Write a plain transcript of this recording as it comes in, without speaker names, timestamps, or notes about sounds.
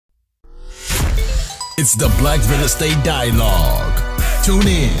It's the Black Real Estate Dialogue. Tune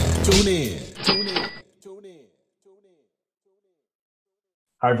in. Tune in. Tune in. Tune in.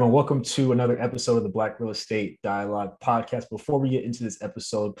 Hi, everyone. Welcome to another episode of the Black Real Estate Dialogue podcast. Before we get into this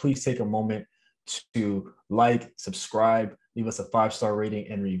episode, please take a moment to like, subscribe, leave us a 5-star rating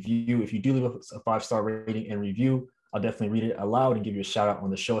and review. If you do leave us a 5-star rating and review, I'll definitely read it aloud and give you a shout out on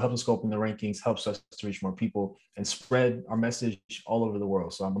the show. It helps us go up in the rankings, helps us to reach more people and spread our message all over the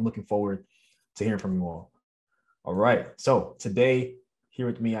world. So I'm looking forward to hearing from you all. All right. So today, here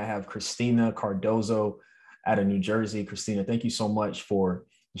with me, I have Crystina Cardozo out of New Jersey. Crystina, thank you so much for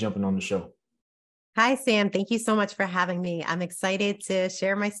jumping on the show. Hi, Sam. Thank you so much for having me. I'm excited to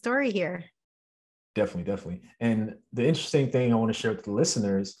share my story here. Definitely. And the interesting thing I want to share with the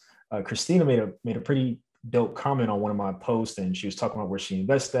listeners, Crystina made a pretty dope comment on one of my posts, and she was talking about where she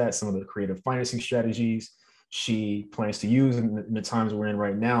invests at, some of the creative financing strategies she plans to use in the times we're in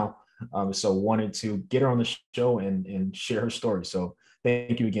right now. So wanted to get her on the show and share her story. So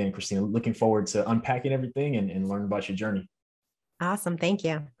thank you again, Crystina. Looking forward to unpacking everything and learn about your journey. Awesome. Thank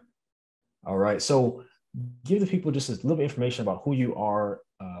you. All right. So give the people just a little bit of information about who you are,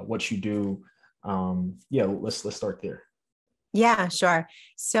 what you do. Let's start there. Yeah, sure.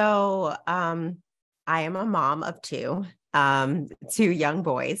 So I am a mom of two young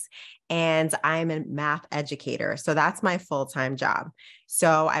boys, and I'm a math educator. So that's my full-time job.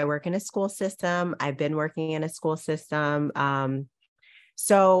 So I work in a school system. I've been working in a school system.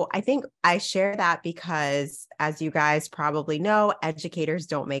 So I think I share that because, as you guys probably know, educators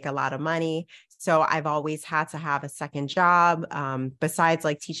don't make a lot of money. So I've always had to have a second job. Besides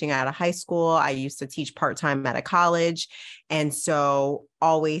like teaching at a high school, I used to teach part-time at a college. And so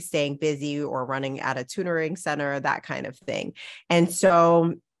always staying busy or running at a tutoring center, that kind of thing. And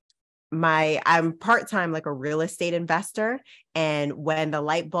so I'm part-time, like a real estate investor. And when the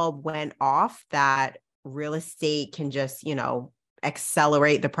light bulb went off that real estate can just,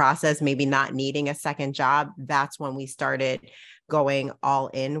 accelerate the process, maybe not needing a second job, that's when we started going all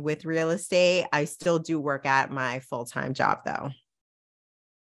in with real estate. I still do work at my full-time job though.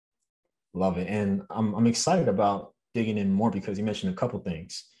 Love it. And I'm excited about digging in more because you mentioned a couple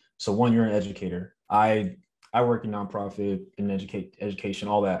things. So one, you're an educator. I work in nonprofit and education,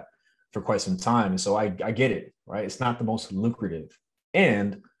 all that for quite some time. And so I get it, right? It's not the most lucrative.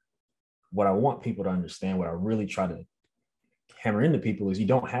 And what I want people to understand, what I really try to hammer into people is you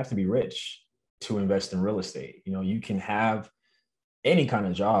don't have to be rich to invest in real estate. You can have any kind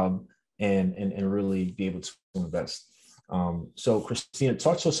of job and really be able to invest. So Crystina,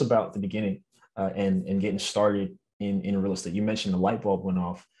 talk to us about the beginning and getting started in real estate. You mentioned the light bulb went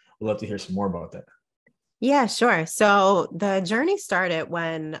off. We'd love to hear some more about that. Yeah, sure. So the journey started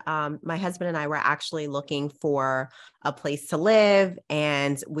when my husband and I were actually looking for a place to live,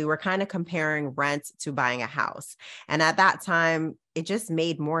 and we were kind of comparing rent to buying a house. And at that time, it just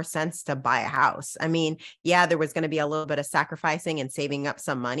made more sense to buy a house. I mean, yeah, there was going to be a little bit of sacrificing and saving up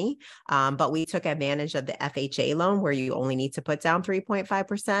some money, but we took advantage of the FHA loan where you only need to put down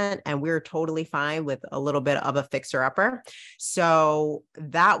 3.5%, and we were totally fine with a little bit of a fixer-upper. So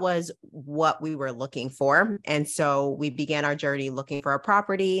that was what we were looking for. And so we began our journey looking for a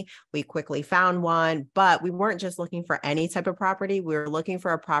property. We quickly found one, but we weren't just looking for any type of property. We were looking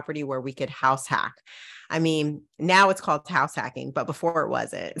for a property where we could house hack. I mean, now it's called house hacking, but before it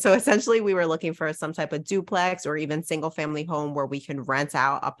wasn't. So essentially we were looking for some type of duplex or even single family home where we can rent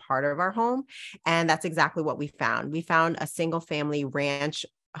out a part of our home. And that's exactly what we found. We found a single family ranch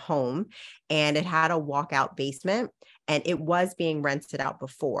home, and it had a walkout basement, and it was being rented out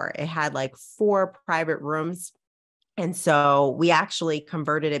before. It had like 4 private rooms. And so we actually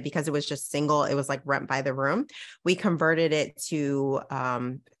converted it because it was just single. It was like rent by the room. We converted it to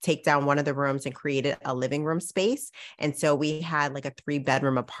take down one of the rooms and created a living room space. And so we had like a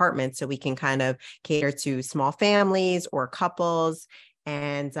 3-bedroom apartment so we can kind of cater to small families or couples.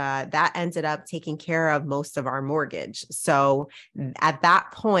 And that ended up taking care of most of our mortgage. So at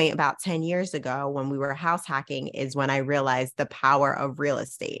that point, about 10 years ago, when we were house hacking, is when I realized the power of real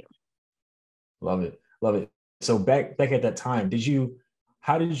estate. Love it. Love it. So back at that time,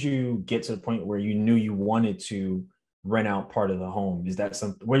 how did you get to the point where you knew you wanted to rent out part of the home?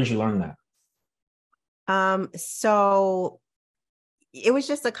 Where did you learn that? So it was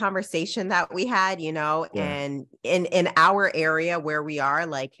just a conversation that we had, and in our area where we are,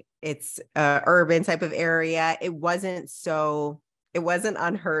 like it's a urban type of area. It wasn't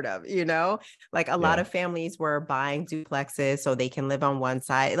unheard of, like a lot of families were buying duplexes so they can live on one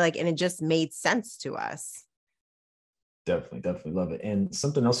side, and it just made sense to us. Definitely love it. And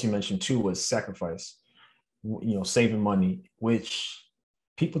something else you mentioned too was sacrifice, saving money, which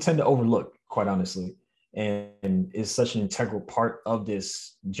people tend to overlook, quite honestly. and is such an integral part of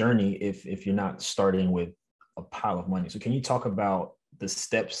this journey if you're not starting with a pile of money. So can you talk about the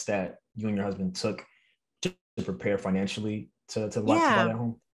steps that you and your husband took to prepare financially to buy Yeah. that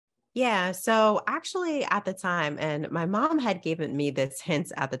home? Yeah. So actually at the time, and my mom had given me this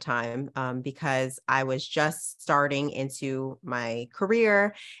hint at the time, because I was just starting into my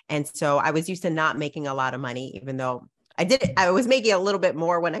career. And so I was used to not making a lot of money, even though I was making a little bit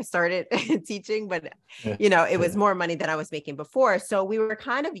more when I started teaching, but Yeah. it was more money than I was making before. So we were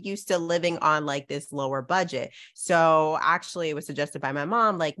kind of used to living on like this lower budget. So actually it was suggested by my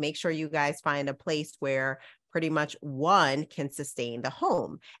mom, like, make sure you guys find a place where pretty much one can sustain the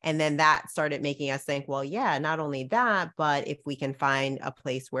home. And then that started making us think, well, yeah, not only that, but if we can find a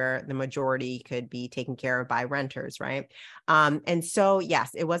place where the majority could be taken care of by renters, right? And so,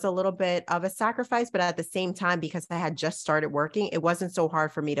 yes, it was a little bit of a sacrifice, but at the same time, because I had just started working, it wasn't so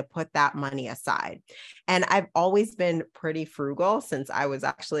hard for me to put that money aside. And I've always been pretty frugal since I was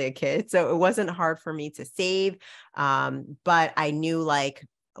actually a kid. So it wasn't hard for me to save. But I knew, like,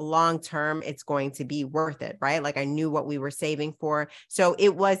 long term it's going to be worth it, right? Like, I knew what we were saving for, so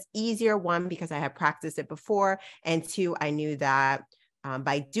it was easier, one, because I had practiced it before, and two, I knew that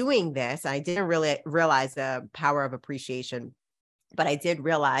by doing this, I didn't really realize the power of appreciation, but I did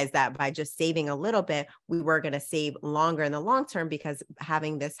realize that by just saving a little bit, we were going to save longer in the long term, because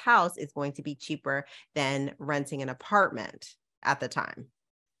having this house is going to be cheaper than renting an apartment at the time.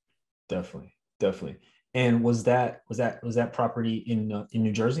 Definitely. And was that property in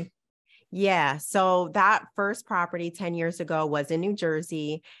New Jersey? Yeah. So that first property 10 years ago was in New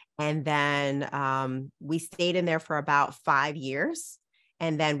Jersey. And then we stayed in there for about 5 years.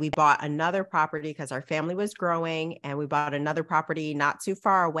 And then we bought another property because our family was growing, and we bought another property not too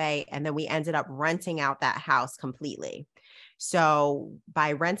far away. And then we ended up renting out that house completely. So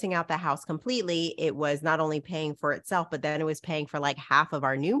by renting out the house completely, it was not only paying for itself, but then it was paying for like half of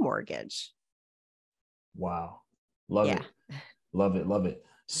our new mortgage. Wow. Love Yeah. it. Love it.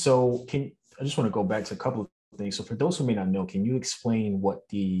 So I just want to go back to a couple of things. So for those who may not know, can you explain what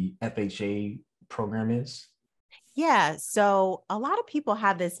the FHA program is? Yeah. So a lot of people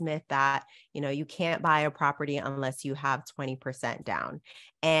have this myth that, you can't buy a property unless you have 20% down.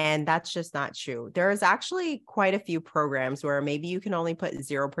 And that's just not true. There's actually quite a few programs where maybe you can only put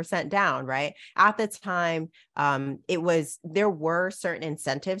 0% down, right? At the time, there were certain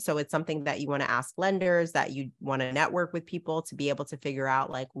incentives. So it's something that you want to ask lenders, that you want to network with people to be able to figure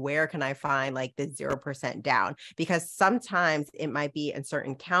out, like, where can I find like the 0% down? Because sometimes it might be in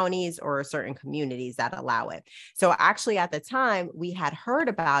certain counties or certain communities that allow it. So actually at the time we had heard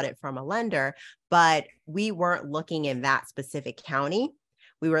about it from a lender, but we weren't looking in that specific county.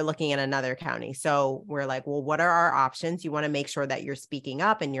 We were looking at another county. So we're like, well, what are our options? You want to make sure that you're speaking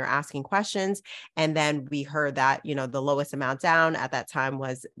up and you're asking questions. And then we heard that, the lowest amount down at that time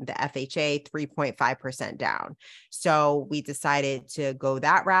was the FHA, 3.5% down. So we decided to go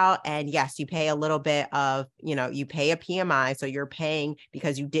that route. And yes, you pay a little bit of, you pay a PMI. So you're paying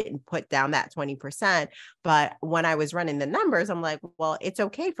because you didn't put down that 20%. But when I was running the numbers, I'm like, well, it's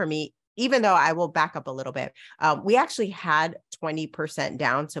okay for me. Even though, I will back up a little bit, we actually had 20%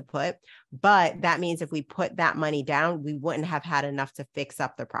 down to put, but that means if we put that money down, we wouldn't have had enough to fix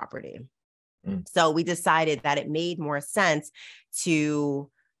up the property. So we decided that it made more sense to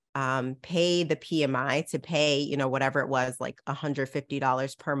pay the PMI, to pay, whatever it was, like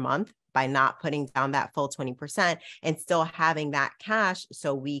 $150 per month, by not putting down that full 20% and still having that cash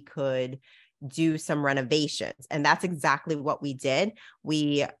so we could do some renovations. And that's exactly what we did.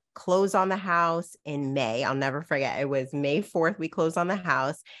 We closed on the house in May. I'll never forget. It was May 4th. We closed on the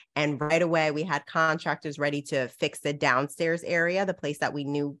house, and right away we had contractors ready to fix the downstairs area, the place that we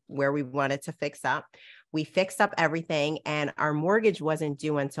knew where we wanted to fix up. We fixed up everything, and our mortgage wasn't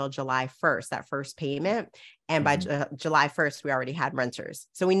due until July 1st, that first payment. And by July 1st, we already had renters.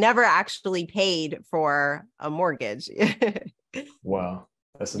 So we never actually paid for a mortgage. Wow.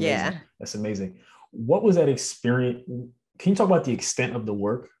 That's amazing. Yeah. That's amazing. What was that experience? Can you talk about the extent of the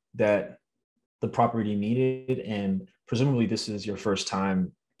work that the property needed? And presumably this is your first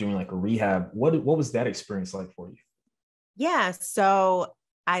time doing like a rehab. What was that experience like for you? Yeah. So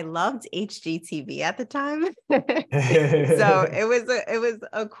I loved HGTV at the time. So it was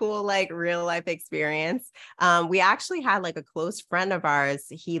a cool, like, real life experience. We actually had like a close friend of ours.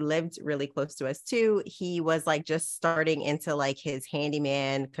 He lived really close to us too. He was like just starting into like his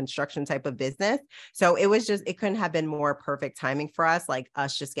handyman construction type of business. So it couldn't have been more perfect timing for us, like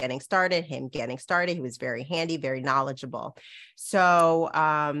us just getting started, him getting started. He was very handy, very knowledgeable. So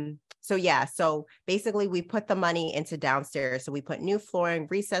yeah, so basically we put the money into downstairs. So we put new flooring,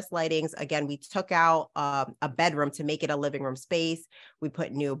 recessed lightings. Again, we took out a bedroom to make it a living room space. We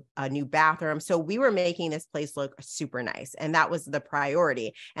put a new bathroom. So we were making this place look super nice. And that was the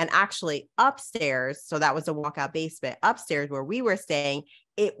priority. And actually upstairs, so that was a walkout basement, upstairs where we were staying,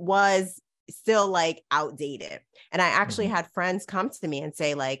 it was still like outdated. And I actually had friends come to me and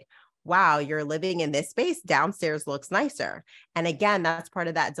say like, wow, you're living in this space, downstairs looks nicer. And again, that's part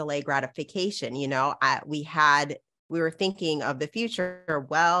of that delay gratification. You know, we were thinking of the future.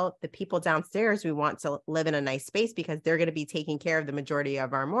 Well, the people downstairs, we want to live in a nice space because they're going to be taking care of the majority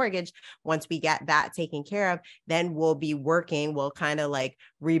of our mortgage. Once we get that taken care of, then we'll be working, we'll kind of like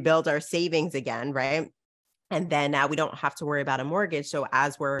rebuild our savings again, right? And then now we don't have to worry about a mortgage. So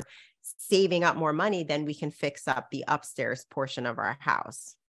as we're saving up more money, then we can fix up the upstairs portion of our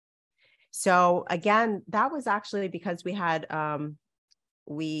house. So again, that was actually because we had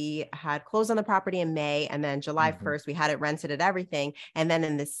closed on the property in May, and then July 1st, we had it rented and everything. And then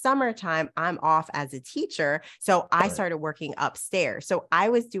in the summertime, I'm off as a teacher. So I started working upstairs. So I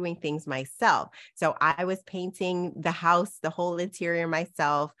was doing things myself. So I was painting the house, the whole interior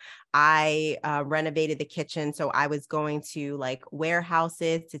myself. I renovated the kitchen. So I was going to like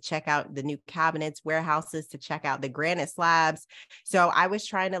warehouses to check out the new cabinets, warehouses to check out the granite slabs. So I was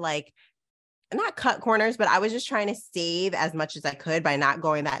trying to like, not cut corners, but I was just trying to save as much as I could by not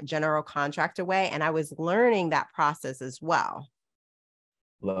going that general contractor way. And I was learning that process as well.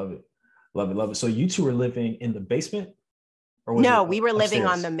 Love it. Love it. Love it. So you two were living in the basement? Or was No, it we were living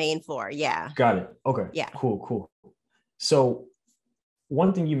upstairs? on the main floor. Yeah. Got it. Okay. Yeah. Cool. So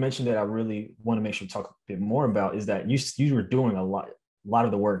one thing you mentioned that I really want to make sure to talk a bit more about is that you were doing a lot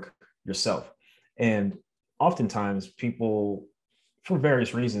of the work yourself. And oftentimes people, for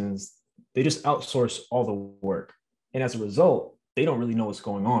various reasons, they just outsource all the work. And as a result, they don't really know what's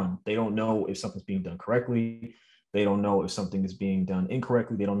going on. They don't know if something's being done correctly. They don't know if something is being done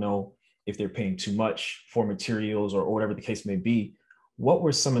incorrectly. They don't know if they're paying too much for materials or whatever the case may be. What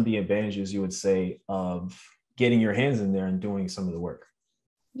were some of the advantages you would say of getting your hands in there and doing some of the work?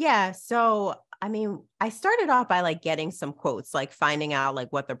 Yeah. So, I mean, I started off by like getting some quotes, like finding out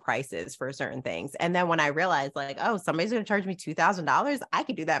like what the price is for certain things. And then when I realized like, oh, somebody's going to charge me $2,000, I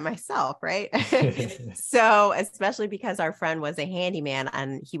could do that myself. Right. So, especially because our friend was a handyman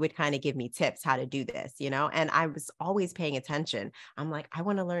and he would kind of give me tips how to do this, you know, and I was always paying attention. I'm like, I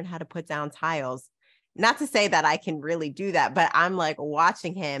want to learn how to put down tiles. Not to say that I can really do that, but I'm like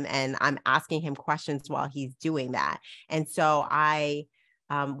watching him and I'm asking him questions while he's doing that. And so I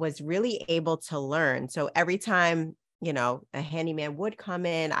was really able to learn. So every time, you know, a handyman would come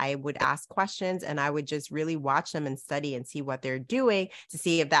in, I would ask questions and I would just really watch them and study and see what they're doing to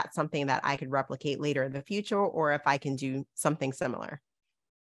see if that's something that I could replicate later in the future or if I can do something similar.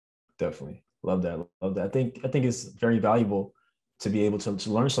 Definitely. Love that. I think it's very valuable to be able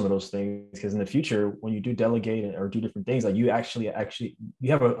to learn some of those things, because in the future, when you do delegate or do different things, like you actually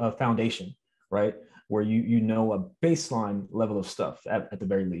you have a foundation, right? Where you know a baseline level of stuff at the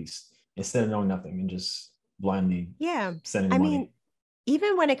very least, instead of knowing nothing and just blindly sending money. Mean,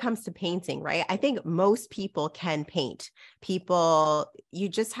 even when it comes to painting, right? I think most people can paint. You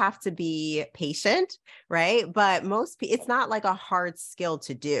just have to be patient, right? But it's not like a hard skill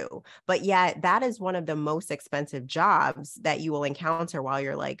to do, but yet that is one of the most expensive jobs that you will encounter while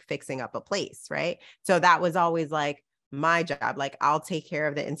you're like fixing up a place, right? So that was always like my job. Like I'll take care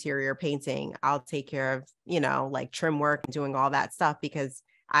of the interior painting. I'll take care of, you know, like trim work and doing all that stuff because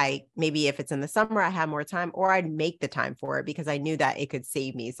maybe if it's in the summer, I have more time, or I'd make the time for it because I knew that it could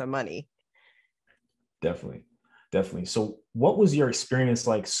save me some money. Definitely. So what was your experience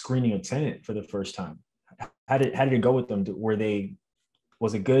like screening a tenant for the first time? How did it go with them?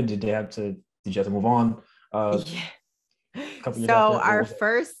 Was it good? Did you have to move on? So our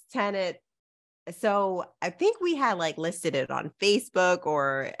first tenant, so I think we had like listed it on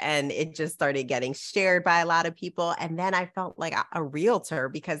Facebook and it just started getting shared by a lot of people. And then I felt like a realtor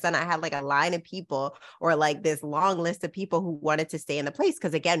because then I had like a line of people or like this long list of people who wanted to stay in the place.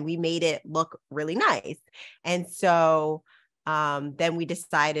 Cause again, we made it look really nice. And so then we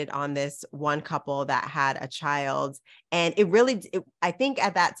decided on this one couple that had a child, and I think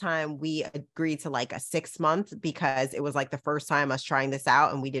at that time we agreed to like a 6 month because it was like the first time us trying this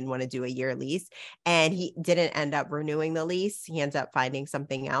out and we didn't want to do a year lease, and he didn't end up renewing the lease. He ended up finding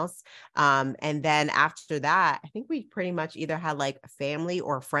something else. And then after that, I think we pretty much either had like family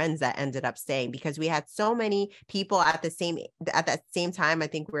or friends that ended up staying because we had so many people at that same time. I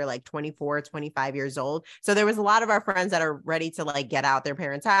think we were like 24, 25 years old. So there was a lot of our friends that are ready to like get out their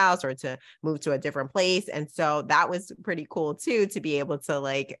parents' house or to move to a different place. And so that was pretty cool too, to be able to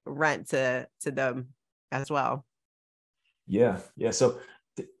like rent to them as well. Yeah. So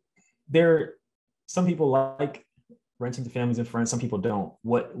there, some people like renting to families and friends. Some people don't.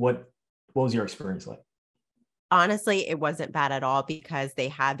 What was your experience like? Honestly, it wasn't bad at all because they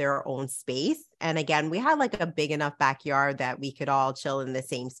had their own space. And again, we had like a big enough backyard that we could all chill in the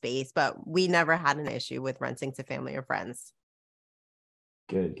same space, but we never had an issue with renting to family or friends.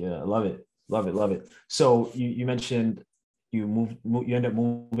 Good, good. I love it. Love it. Love it. So you mentioned you end up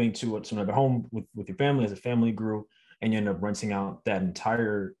moving to another home with your family as a family grew, and you end up renting out the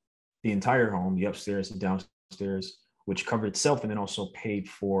entire home, the upstairs and downstairs, which covered itself and then also paid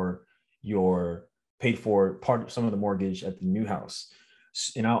for part of some of the mortgage at the new house.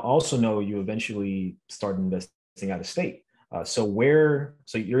 And I also know you eventually started investing out of state. So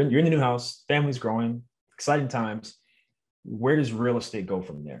you're in the new house, family's growing, exciting times. Where does real estate go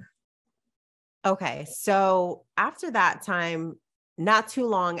from there? Okay. So after that time, not too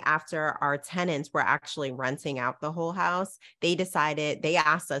long after our tenants were actually renting out the whole house, they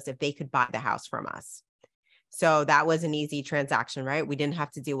asked us if they could buy the house from us. So that was an easy transaction, right? We didn't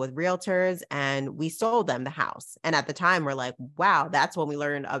have to deal with realtors and we sold them the house. And at the time, we're like, wow, that's when we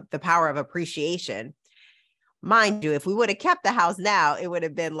learned the power of appreciation. Mind you, if we would have kept the house now, it would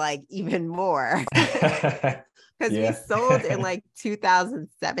have been like even more because we Yeah. sold in like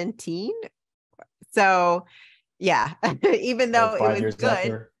 2017. So yeah, even though Like it five was years good.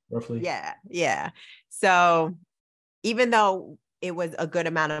 after, roughly. Yeah. Yeah. So even though it was a good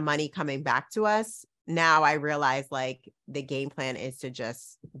amount of money coming back to us, now I realize like the game plan is to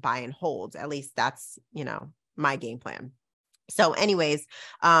just buy and hold. At least that's, my game plan. So anyways,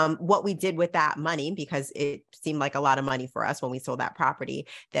 what we did with that money, because it seemed like a lot of money for us when we sold that property,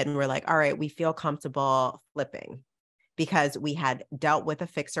 then we're like, all right, we feel comfortable flipping because we had dealt with a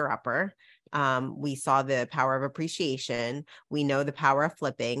fixer upper. We saw the power of appreciation. We know the power of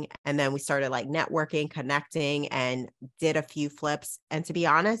flipping. And then we started like networking, connecting, and did a few flips. And to be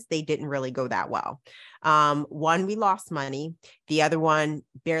honest, they didn't really go that well. One, we lost money. The other one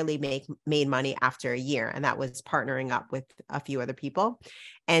barely made money after a year. And that was partnering up with a few other people.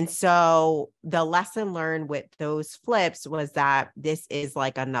 And so the lesson learned with those flips was that this is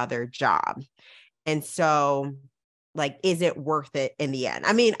like another job. And so like, is it worth it in the end?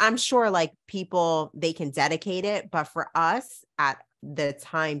 I mean, I'm sure like people, they can dedicate it, but for us at the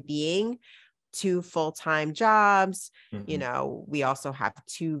time being, 2 full-time jobs, we also have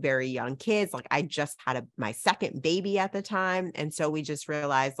 2 very young kids. Like I just had my second baby at the time. And so we just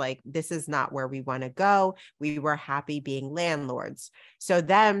realized like, this is not where we want to go. We were happy being landlords. So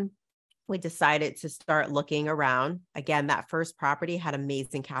then we decided to start looking around. Again, that first property had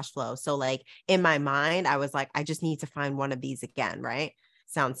amazing cash flow. So like in my mind, I was like, I just need to find one of these again, right?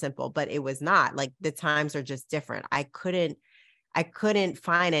 Sounds simple, but it was not. Like the times are just different. I couldn't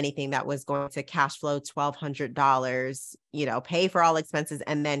find anything that was going to cash flow $1,200, pay for all expenses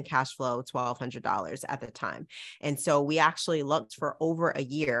and then cash flow $1,200 at the time. And so we actually looked for over a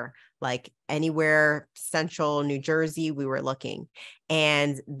year, like anywhere central New Jersey, we were looking.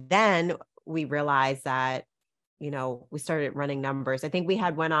 And then we realized that, we started running numbers. I think we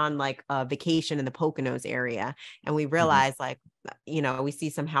had went on like a vacation in the Poconos area and we realized like, we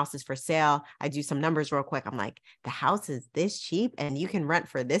see some houses for sale. I do some numbers real quick. I'm like, the house is this cheap and you can rent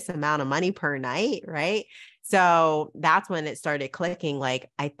for this amount of money per night. Right. So that's when it started clicking.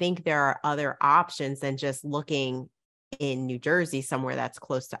 Like, I think there are other options than just looking in New Jersey, somewhere that's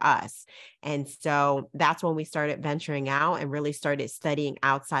close to us. And so that's when we started venturing out and really started studying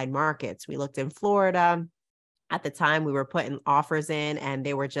outside markets. We looked in Florida. At the time, we were putting offers in and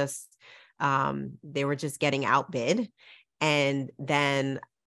they were just getting outbid. And then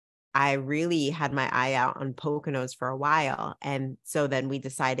I really had my eye out on Poconos for a while. And so then we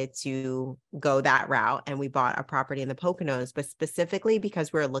decided to go that route and we bought a property in the Poconos, but specifically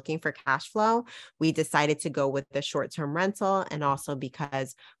because we were looking for cash flow, we decided to go with the short-term rental. And also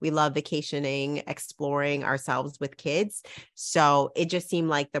because we love vacationing, exploring ourselves with kids. So it just seemed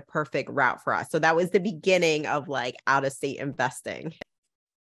like the perfect route for us. So that was the beginning of like out-of-state investing.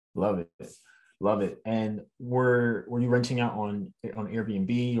 Love it. Love it. And were you renting out on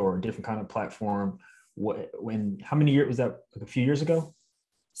Airbnb or a different kind of platform? How many years was that? Like a few years ago?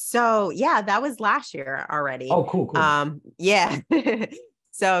 So yeah, that was last year already. Oh, cool. Yeah.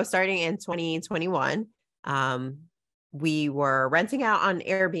 So starting in 2021, we were renting out on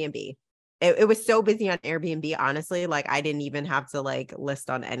Airbnb. It was so busy on Airbnb, honestly, like I didn't even have to like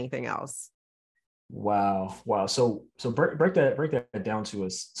list on anything else. Wow. So break that down to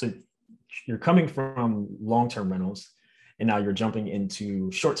us. So you're coming from long-term rentals and now you're jumping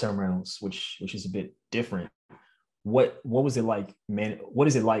into short-term rentals, which is a bit different. What was it like, man? What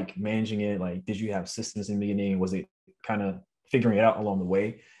is it like managing it? Like, did you have systems in the beginning? Was it kind of figuring it out along the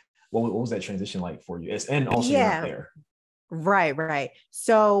way? what was that transition like for you? And also you're not Yeah. there. Right, right.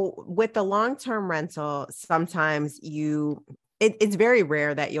 So with the long-term rental, sometimes it's very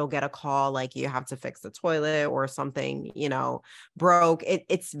rare that you'll get a call like you have to fix the toilet or something, broke.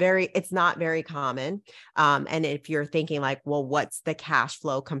 It's not very common. And if you're thinking like, well, what's the cash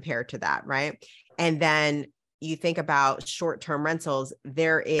flow compared to that, right? And then you think about short-term rentals,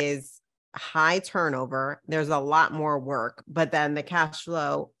 there is high turnover. There's a lot more work, but then the cash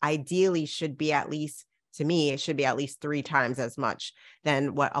flow ideally should be at least, to me, it should be at least 3 times as much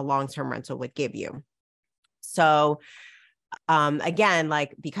than what a long-term rental would give you. So again,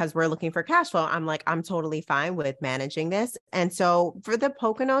 like, because we're looking for cash flow, I'm like, I'm totally fine with managing this. And so for the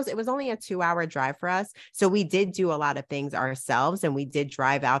Poconos, it was only a 2-hour drive for us. So we did do a lot of things ourselves, and we did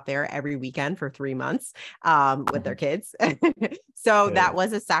drive out there every weekend for 3 months with their kids. So that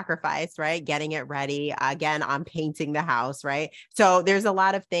was a sacrifice, right? Getting it ready. Again, I'm painting the house, right? So there's a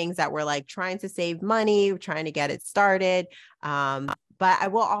lot of things that we're like trying to save money, trying to get it started. But I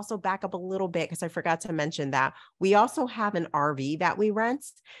will also back up a little bit because I forgot to mention that we also have an RV that we rent.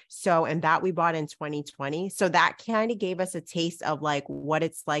 So, and that we bought in 2020. So that kind of gave us a taste of like what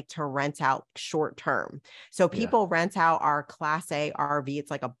it's like to rent out short term. So people rent out our Class A RV. It's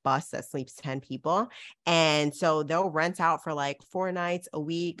like a bus that sleeps 10 people. And so they'll rent out for like 4 nights a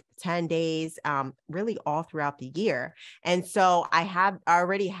week, 10 days, really all throughout the year. And so I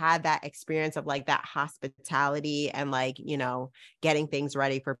already had that experience of like that hospitality and like, getting things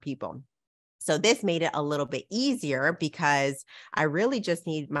ready for people. So this made it a little bit easier because I really just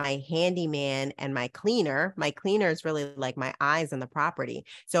need my handyman and my cleaner. My cleaner is really like my eyes on the property.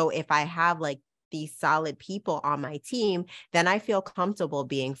 So if I have like these solid people on my team, then I feel comfortable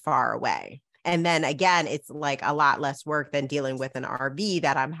being far away. And then again, it's like a lot less work than dealing with an RV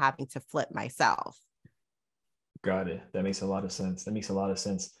that I'm having to flip myself. Got it. That makes a lot of sense.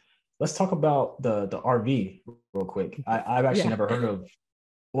 Let's talk about the RV real quick. I've actually never heard of,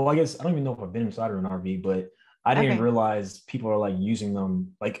 well, I guess I don't even know if I've been inside of an RV, but I didn't realize people are like using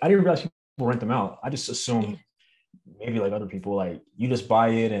them. Like I didn't realize people rent them out. I just assumed maybe like other people, like you just buy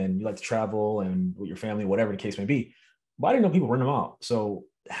it and you like to travel and with your family, whatever the case may be. But I didn't know people rent them out. So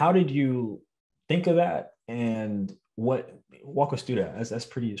how did you think of that? And walk us through that? It's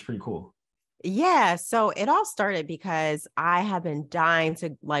pretty cool. Yeah. So it all started because I have been dying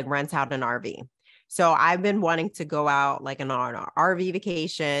to like rent out an RV. So I've been wanting to go out like on an RV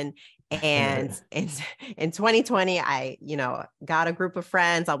vacation. And in 2020, I, got a group of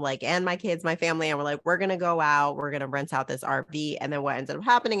friends. I'm like, and my kids, my family, and we're like, we're going to go out, we're going to rent out this RV. And then what ended up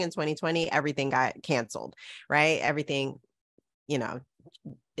happening in 2020, everything got canceled, right? Everything, how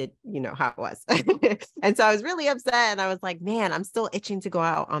it was. And so I was really upset and I was like, man, I'm still itching to go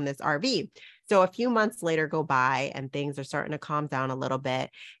out on this RV. So a few months later go by and things are starting to calm down a little bit.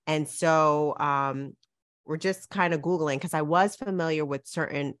 And so, we're just kind of Googling because I was familiar with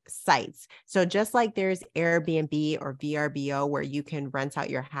certain sites. So just like there's Airbnb or VRBO where you can rent out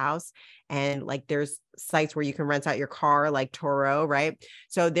your house, and like there's sites where you can rent out your car, like Turo, right?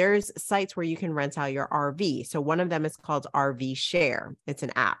 So there's sites where you can rent out your RV. So one of them is called RV Share. It's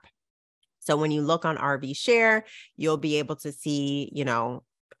an app. So when you look on RV Share, you'll be able to see,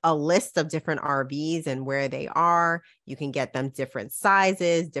 a list of different RVs and where they are. You can get them different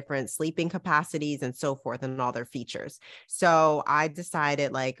sizes, different sleeping capacities, and so forth, and all their features. So I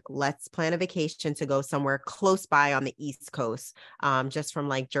decided like, let's plan a vacation to go somewhere close by on the East Coast, just from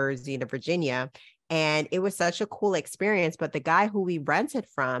like Jersey to Virginia. And it was such a cool experience. But the guy who we rented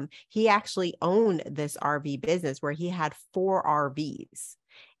from, he actually owned this RV business where he had 4 RVs.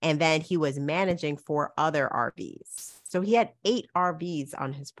 And then he was managing 4 other RVs. So he had 8 RVs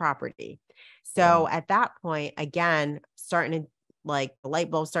on his property. So at that point, again, starting to like the light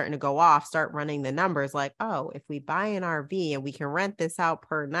bulb starting to go off, start running the numbers like, oh, if we buy an RV and we can rent this out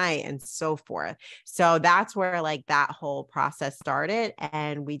per night and so forth. So that's where like that whole process started.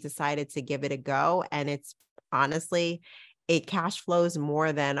 And we decided to give it a go. And it's honestly, it cash flows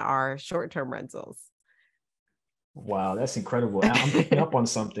more than our short-term rentals. Wow, that's incredible. I'm picking up on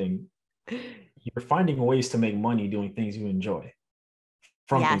something. You're finding ways to make money doing things you enjoy,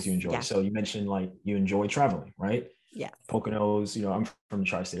 from things you enjoy. So you mentioned like you enjoy traveling, right? Yes. Poconos, I'm from the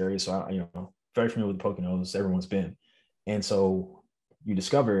tri-state area, so I, very familiar with the Poconos. Everyone's been. And so you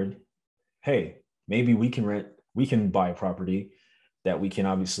discovered, hey, maybe we can buy a property that we can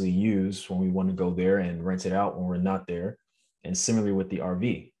obviously use when we want to go there and rent it out when we're not there. And similarly with the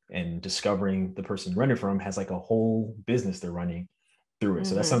RV, and discovering the person you rented from has like a whole business they're running through it.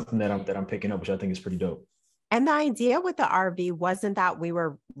 So that's something that I'm picking up, which I think is pretty dope. And the idea with the RV wasn't that we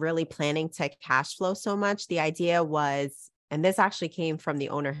were really planning to cash flow so much. The idea was and this actually came from the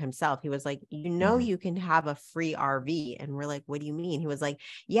owner himself. He was like, you can have a free RV. And we're like, what do you mean? He was like,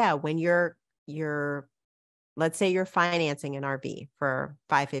 yeah, when you're let's say you're financing an RV for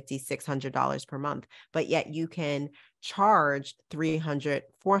 $550, $600 per month, but yet you can charge $300,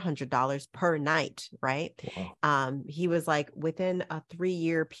 $400 per night, right? Wow. He was like, within a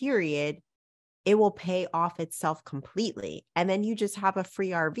 3-year period, it will pay off itself completely. And then you just have a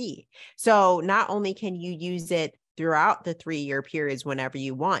free RV. So not only can you use it throughout the 3-year periods whenever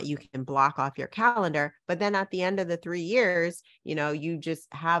you want, you can block off your calendar, but then at the end of the 3 years, you just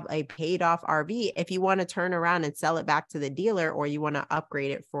have a paid off RV. If you want to turn around and sell it back to the dealer, or you want to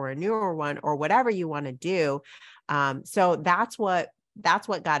upgrade it for a newer one, or whatever you want to do. So that's what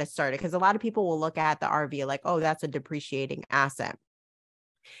got it started. Because a lot of people will look at the RV like, oh, that's a depreciating asset.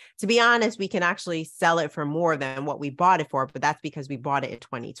 To be honest, we can actually sell it for more than what we bought it for, but that's because we bought it in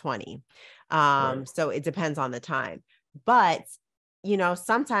 2020. Right. So it depends on the time. But,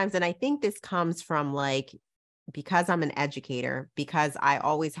 sometimes, and I think this comes from like, because I'm an educator, because I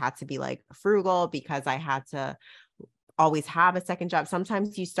always had to be like frugal, because I had to always have a second job.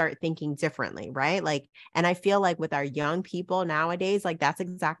 Sometimes you start thinking differently, right? Like, and I feel like with our young people nowadays, like that's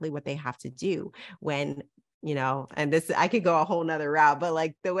exactly what they have to do when, and this, I could go a whole nother route, but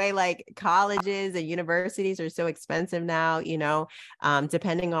like the way like colleges and universities are so expensive now,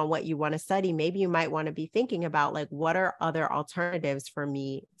 depending on what you want to study, maybe you might want to be thinking about like, what are other alternatives for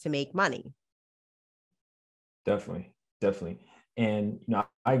me to make money? Definitely. Definitely. And,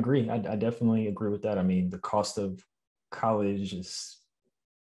 I agree. I definitely agree with that. I mean, the cost of college is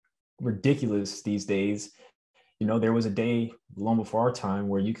ridiculous these days. There was a day long before our time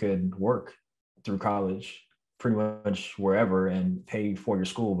where you could work through college pretty much wherever and pay for your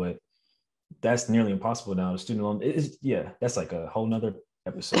school, but that's nearly impossible now. The student loan is, that's like a whole nother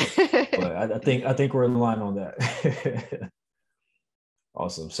episode. But I think we're in line on that.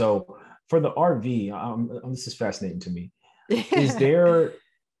 Awesome. So for the RV, this is fascinating to me. Is there,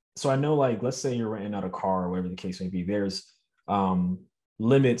 so I know, like, let's say you're renting out a car or whatever the case may be, there's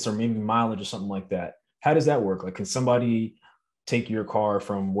limits or maybe mileage or something like that. How does that work? Like, can somebody take your car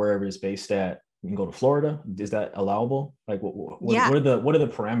from wherever it's based at and go to Florida? Is that allowable? Like, what Yeah, are the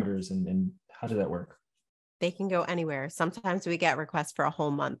parameters and how does that work? they can go anywhere. Sometimes we get requests for a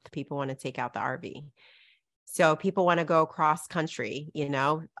whole month. People want to take out the RV. So people want to go cross country,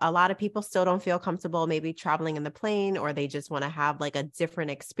 a lot of people still don't feel comfortable maybe traveling in the plane, or they just want to have like a different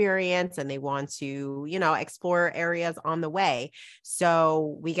experience and they want to, explore areas on the way.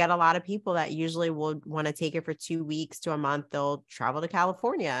 So we get a lot of people that usually will want to take it for 2 weeks to a month. They'll travel to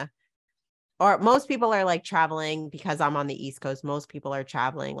California. Or most people are like traveling, because I'm on the East Coast, most people are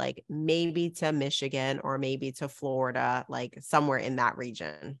traveling like maybe to Michigan or maybe to Florida, like somewhere in that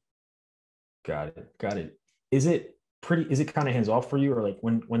region. Got it. Got it. Is it kind of hands off for you, or like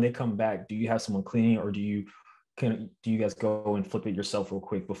when they come back, do you have someone cleaning, or do you guys go and flip it yourself real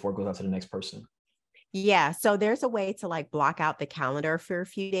quick before it goes out to the next person? Yeah. So there's a way to like block out the calendar for a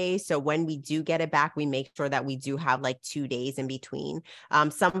few days. So when we do get it back, we make sure that we do have like 2 days in between.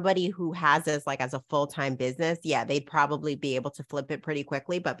 Somebody who has this like as a full-time business, yeah, they'd probably be able to flip it pretty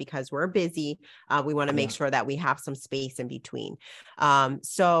quickly. But because we're busy, we want to make Yeah. sure that we have some space in between.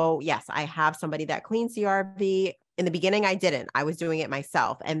 So yes, I have somebody that cleans the RV. In the beginning, I didn't. I was doing it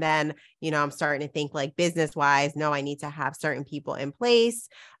myself. And then, I'm starting to think like business wise, no, I need to have certain people in place.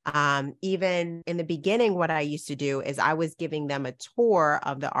 Even in the beginning, what I used to do is I was giving them a tour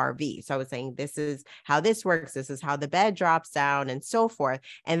of the RV. So I was saying, this is how this works. This is how the bed drops down and so forth.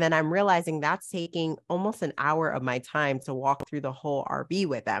 And then I'm realizing that's taking almost an hour of my time to walk through the whole RV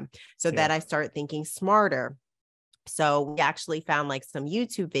with them. So that Yeah. I start thinking smarter. So we actually found like some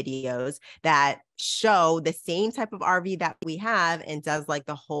YouTube videos that show the same type of RV that we have and does like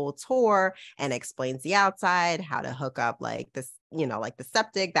the whole tour and explains the outside, how to hook up like this, like the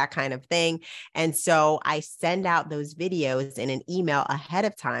septic, that kind of thing. And so I send out those videos in an email ahead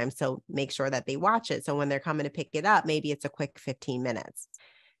of time. So make sure that they watch it. So when they're coming to pick it up, maybe it's a quick 15 minutes.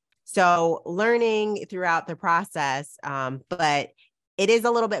 So learning throughout the process, but it is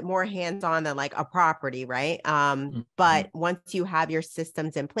a little bit more hands-on than like a property, right? Mhm. But once you have your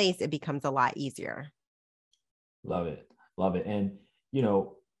systems in place, it becomes a lot easier. Love it. Love it. And,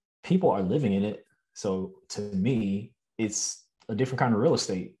 people are living in it. So to me, it's a different kind of real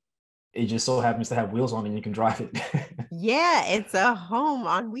estate. It just so happens to have wheels on it and you can drive it. Yeah, it's a home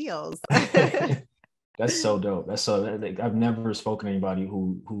on wheels. That's so dope. Like, I've never spoken to anybody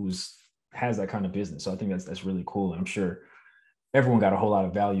who's has that kind of business. So I think that's really cool. And I'm sure everyone got a whole lot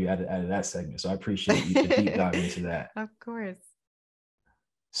of value out of that segment. So I appreciate the deep dive into that. Of course.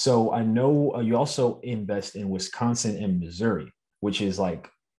 So I know you also invest in Wisconsin and Missouri, which is like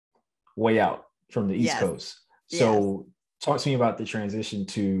way out from the East Yes. Coast. Yes. So talk to me about the transition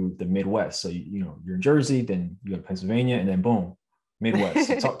to the Midwest. So you're in Jersey, then you go to Pennsylvania, and then boom,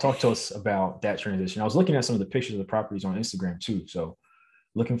 Midwest. So talk to us about that transition. I was looking at some of the pictures of the properties on Instagram too. So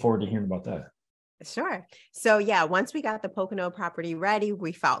looking forward to hearing about that. Sure. So yeah, once we got the Pocono property ready,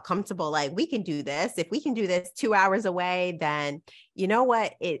 we felt comfortable, like we can do this. If we can do this 2 hours away, then you know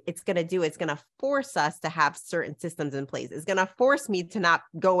what it's going to do? It's going to force us to have certain systems in place. It's going to force me to not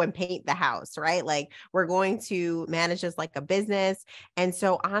go and paint the house, right? Like we're going to manage this like a business. And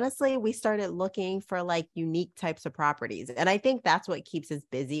so honestly, we started looking for like unique types of properties. And I think that's what keeps us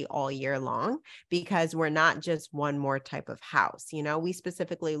busy all year long, because we're not just one more type of house. We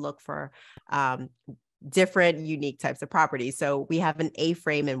specifically look for different unique types of properties. So we have an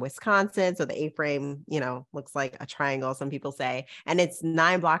A-frame in Wisconsin. So the A-frame, looks like a triangle, some people say, and it's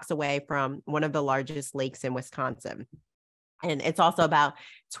 9 blocks away from one of the largest lakes in Wisconsin. And it's also about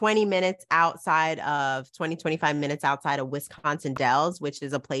 25 minutes outside of Wisconsin Dells, which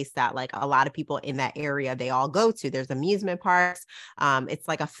is a place that like a lot of people in that area, they all go to. There's amusement parks. It's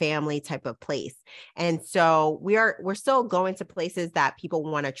like a family type of place. And so we're still going to places that people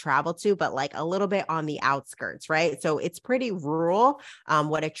want to travel to, but like a little bit on the outskirts, right? So it's pretty rural.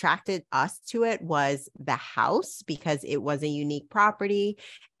 What attracted us to it was the house, because it was a unique property.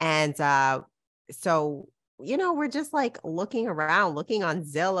 And so we're just like looking around, looking on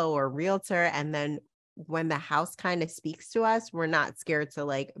Zillow or Realtor. And then when the house kind of speaks to us, we're not scared to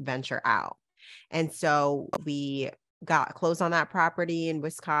like venture out. And so we got closed on that property in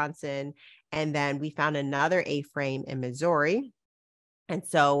Wisconsin. And then we found another A-frame in Missouri. And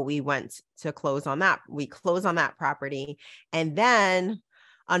so we went to close on that. We closed on that property. And then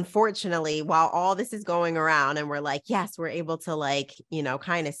unfortunately, while all this is going around and we're like, yes, we're able to like,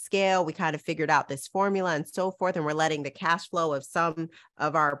 kind of scale, we kind of figured out this formula and so forth. And we're letting the cash flow of some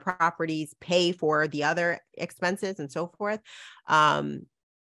of our properties pay for the other expenses and so forth.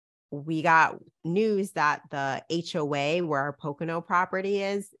 We got news that the HOA where our Pocono property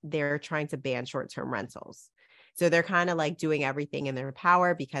is, they're trying to ban short-term rentals. So they're kind of like doing everything in their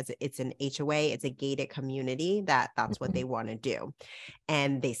power, because it's an HOA, it's a gated community, that's what they want to do.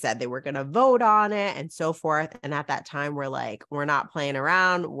 And they said they were going to vote on it and so forth. And at that time, we're like, we're not playing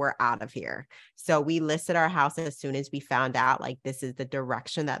around, we're out of here. So we listed our house as soon as we found out like this is the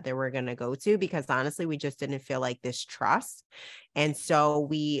direction that they were going to go to, because honestly, we just didn't feel like this trust. And so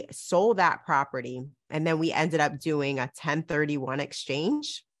we sold that property, and then we ended up doing a 1031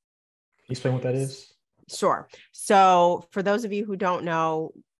 exchange. Can you explain what that is? Sure. So for those of you who don't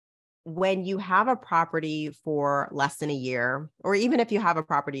know, when you have a property for less than a year, or even if you have a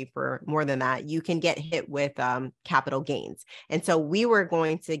property for more than that, you can get hit with capital gains. And so we were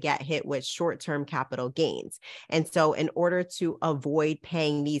going to get hit with short-term capital gains. And so in order to avoid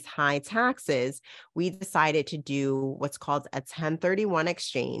paying these high taxes, we decided to do what's called a 1031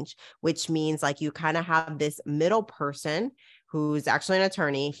 exchange, which means like you kind of have this middle person who's actually an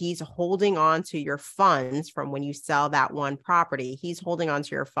attorney. He's holding on to your funds from when you sell that one property. He's holding on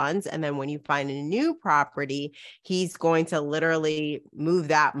to your funds. And then when you find a new property, he's going to literally move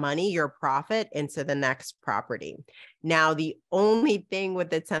that money, your profit, into the next property. Now, the only thing with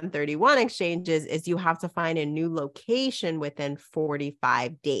the 1031 exchanges is you have to find a new location within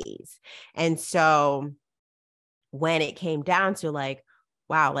 45 days. And so when it came down to like,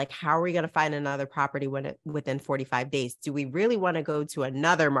 wow, like how are we going to find another property within 45 days? Do we really want to go to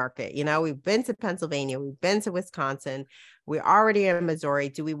another market? We've been to Pennsylvania, we've been to Wisconsin, we're already in Missouri.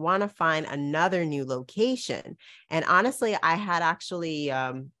 Do we want to find another new location? And honestly, I had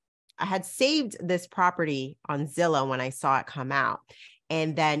saved this property on Zillow when I saw it come out.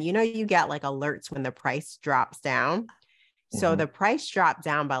 And then, you get like alerts when the price drops down. So the price dropped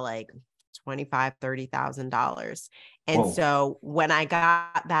down by like $25,000, $30,000. And Whoa. So when I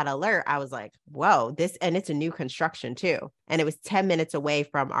got that alert, I was like, whoa, and it's a new construction too. And it was 10 minutes away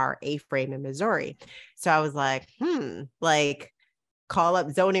from our A-frame in Missouri. So I was like, like call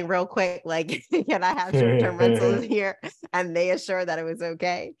up zoning real quick. Like, can I have short-term rentals here? And they assured that it was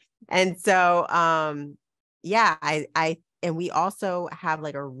okay. And so, and we also have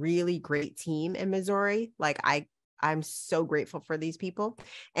like a really great team in Missouri. Like I'm so grateful for these people.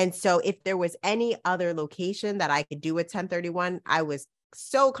 And so if there was any other location that I could do a 1031, I was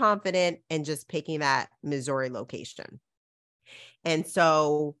so confident in just picking that Missouri location. And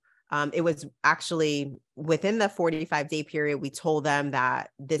so it was actually within the 45-day period, we told them that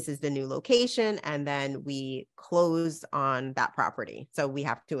this is the new location, and then we closed on that property. So we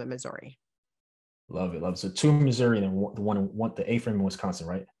have to in Missouri. Love it. Love it. So two in Missouri and then the A-frame in Wisconsin,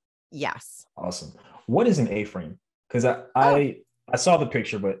 right? Yes. Awesome. What is an A-frame? Because Oh, I saw the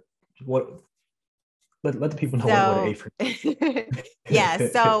picture, but what let the people know what an so A-frame yeah,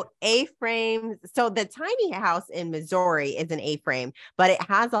 is. so A-frame. So the tiny house in Missouri is an A-frame, but it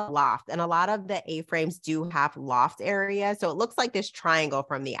has a loft, and a lot of the A-frames do have loft area. So it looks like this triangle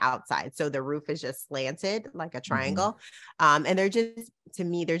from the outside. So the roof is just slanted like a Mhm. triangle. And they're just, to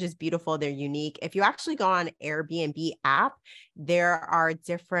me, they're just beautiful. They're unique. If you actually go on Airbnb app, there are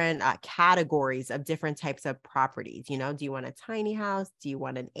different categories of different types of properties. You know, do you want a tiny house? Do you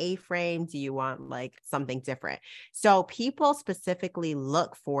want an A-frame? Do you want like something different? So people specifically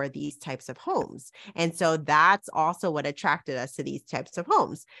look for these types of homes. And so that's also what attracted us to these types of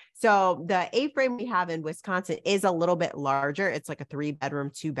homes. So the A-frame we have in Wisconsin is a little bit larger. It's like a 3-bedroom,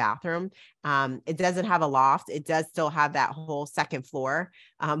 2-bathroom. It doesn't have a loft. It does still have that whole second floor.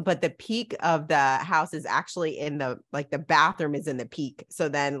 But the peak of the house is actually in the bathroom is in the peak. So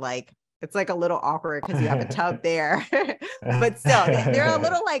then like, it's like a little awkward because you have a tub there, but still they're a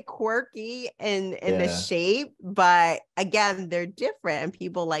little like quirky in the Yeah, shape, but again, they're different and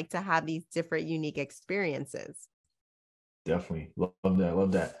people like to have these different unique experiences. definitely. Love that.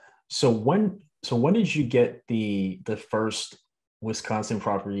 Love that. So when did you get the first Wisconsin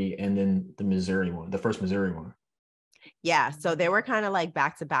property and then the Missouri one, the first Missouri one? Yeah, so they were kind of like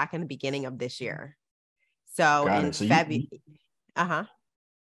back to back in the beginning of this year. So Got in it. So February, uh-huh.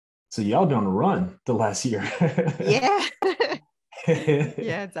 so y'all been on the run the last year. Yeah.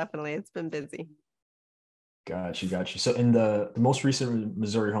 Yeah, definitely. It's been busy. Got you, got you. So in the most recent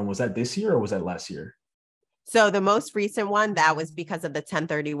Missouri home, was that this year or was that last year? So the most recent one, that was because of the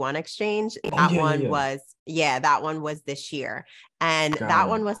 1031 exchange. Oh yeah, yeah, yeah. That one was this year. And Got that it.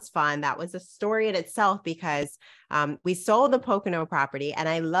 one was fun. That was a story in itself because we sold the Pocono property and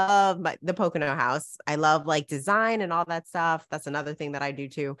I love the Pocono house. I love like design and all that stuff. That's another thing that I do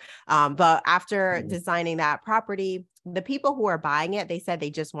too. But after Mhm. designing that property, the people who are buying it, they said they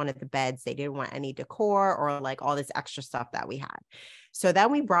just wanted the beds. They didn't want any decor or like all this extra stuff that we had. So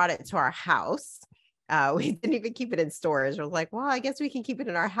then we brought it to our house. We didn't even keep it in storage. I was like, well, I guess we can keep it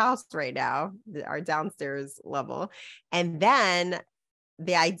in our house right now, our downstairs level. And then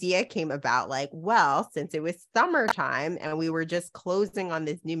the idea came about like, well, since it was summertime and we were just closing on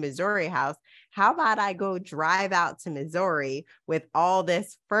this new Missouri house, how about I go drive out to Missouri with all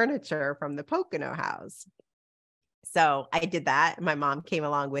this furniture from the Pocono house? So I did that. My mom came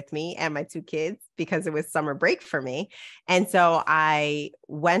along with me and my 2 kids because it was summer break for me. And so I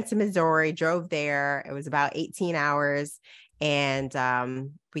went to Missouri, drove there. It was about 18 hours. And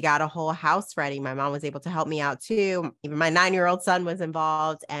we got a whole house ready. My mom was able to help me out too. Even my 9-year-old son was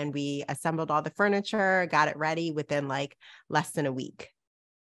involved. And we assembled all the furniture, got it ready within like less than a week.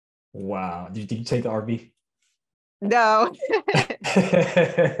 Wow. Did you take the RV? No,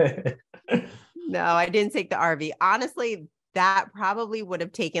 no, I didn't take the RV. Honestly, that probably would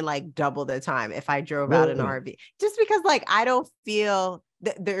have taken like double the time if I drove out an Really? RV. Just because like I don't feel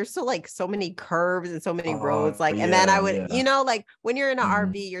there's so like so many curves and so many roads. Oh Like, and then I yeah, would, yeah. like when you're in an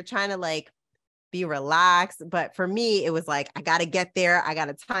Mhm. RV, you're trying to like be relaxed. But for me, it was like I gotta get there. I got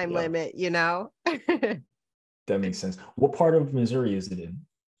a time Yeah, limit. that makes sense. What part of Missouri is it in?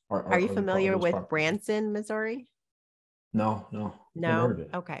 Are you Are familiar those with properties in? Branson, Missouri? No, no, never heard No? of it.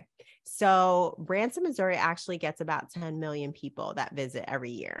 Okay. So Branson, Missouri actually gets about 10 million people that visit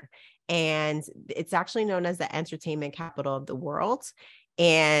every year. And it's actually known as the entertainment capital of the world.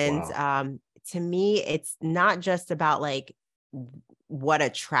 And Wow. to me, it's not just about like what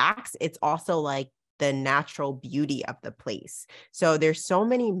attracts, it's also like the natural beauty of the place. So there's so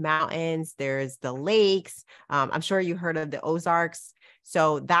many mountains, there's the lakes. I'm sure you heard of the Ozarks.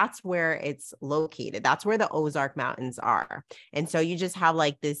 So that's where it's located. That's where the Ozark Mountains are. And so you just have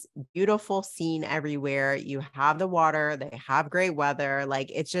like this beautiful scene everywhere. You have the water, they have great weather.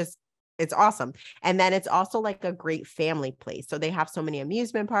 Like it's awesome. And then it's also like a great family place. So they have so many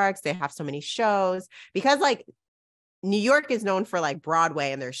amusement parks, they have so many shows because like New York is known for like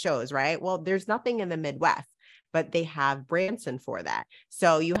Broadway and their shows, right? Well, there's nothing in the Midwest, but they have Branson for that.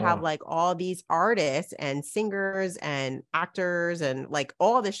 So you have Wow. like all these artists and singers and actors and like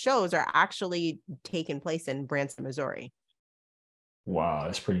all the shows are actually taking place in Branson, Missouri. Wow,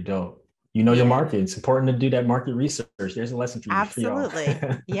 that's pretty dope. You know your Yeah, market. It's important to do that market research. There's a lesson for y'all. absolutely.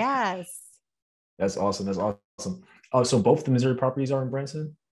 Yes. That's awesome. That's awesome. Oh, so both the Missouri properties are in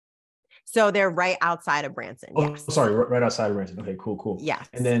Branson? So they're right outside of Branson. Oh, Yes. sorry, right outside of Branson. Okay, cool, cool. And Yes.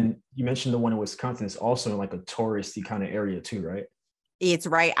 then you mentioned the one in Wisconsin is also in like a touristy kind of area too, right? It's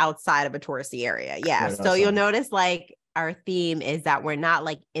right outside of a touristy area. Yeah. Right So you'll outside. notice like our theme is that we're not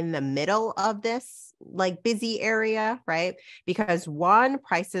like in the middle of this like busy area, right? Because one,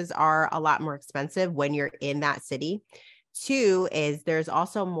 prices are a lot more expensive when you're in that city. Two is there's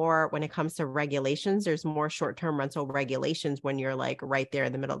also more when it comes to regulations, there's more short-term rental regulations when you're like right there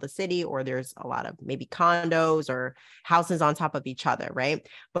in the middle of the city, or there's a lot of maybe condos or houses on top of each other, right?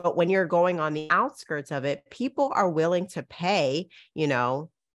 But when you're going on the outskirts of it, people are willing to pay, a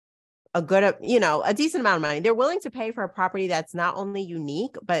decent amount of money. They're willing to pay for a property that's not only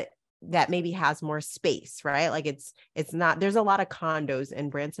unique, but that maybe has more space, right? Like it's not, there's a lot of condos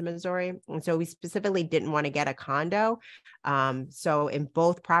in Branson, Missouri. And so we specifically didn't want to get a condo. So in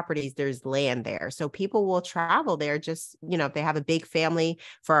both properties, there's land there. So people will travel there just, if they have a big family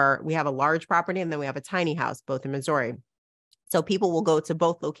we have a large property and then we have a tiny house, both in Missouri. So people will go to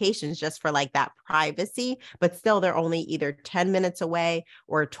both locations just for like that privacy, but still they're only either 10 minutes away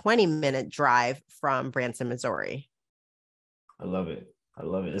or a 20-minute drive from Branson, Missouri. I love it. I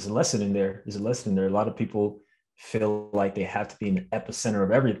love it. There's a lesson in there. A lot of people feel like they have to be in the epicenter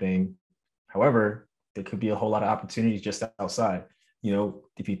of everything. However, there could be a whole lot of opportunities just outside.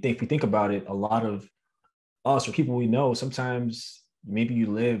 If you think about it, a lot of us or people we know, sometimes maybe you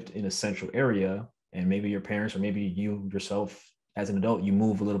lived in a central area and maybe your parents or maybe you yourself as an adult, you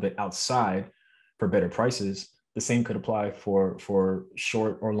move a little bit outside for better prices. The same could apply for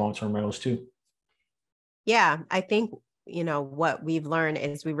short or long-term rentals too. Yeah, I think, what we've learned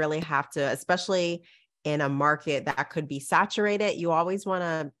is we really have to, especially in a market that could be saturated, you always want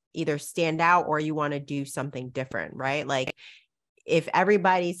to either stand out or you want to do something different, right? Like if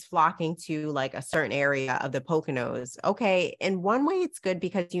everybody's flocking to like a certain area of the Poconos, okay, in one way it's good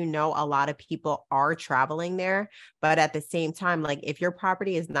because a lot of people are traveling there, but at the same time, like if your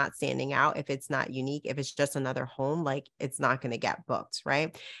property is not standing out, if it's not unique, if it's just another home, like it's not going to get booked,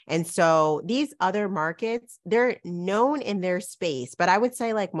 right? And so these other markets, they're known in their space, but I would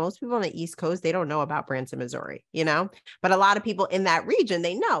say like most people on the East Coast, they don't know about Branson, Missouri, but a lot of people in that region,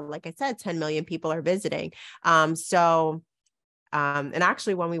 they know, like I said, 10 million people are visiting. And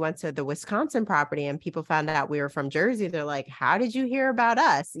actually, when we went to the Wisconsin property and people found out we were from Jersey, they're like, how did you hear about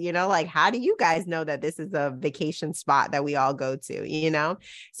us? Like, how do you guys know that this is a vacation spot that we all go to,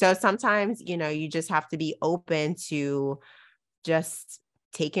 So sometimes, you just have to be open to just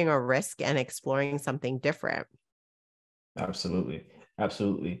taking a risk and exploring something different. Absolutely.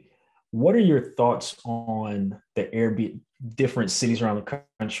 Absolutely. What are your thoughts on the Airbnb, different cities around the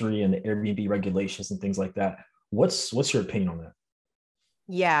country and the Airbnb regulations and things like that? What's your opinion on that?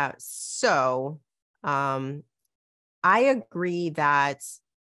 Yeah. So, I agree that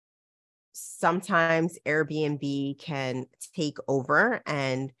sometimes Airbnb can take over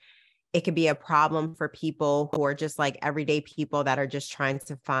and it could be a problem for people who are just like everyday people that are just trying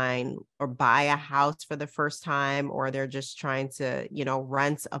to find or buy a house for the first time, or they're just trying to,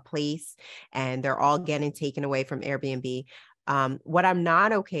 rent a place and they're all getting taken away from Airbnb. What I'm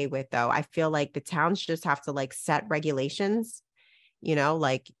not okay with though, I feel like the towns just have to like set regulations,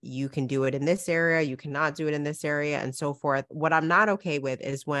 like you can do it in this area, you cannot do it in this area and so forth. What I'm not okay with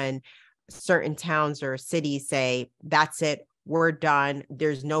is when certain towns or cities say, that's it, we're done.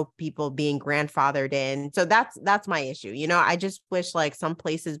 There's no people being grandfathered in. So that's my issue. I just wish like some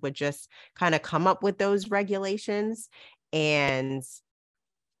places would just kind of come up with those regulations and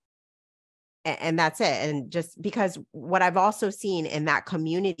that's it. And just because what I've also seen in that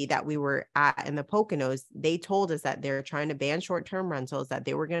community that we were at in the Poconos, they told us that they're trying to ban short-term rentals, that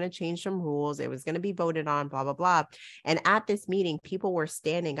they were going to change some rules. It was going to be voted on, blah, blah, blah. And at this meeting, people were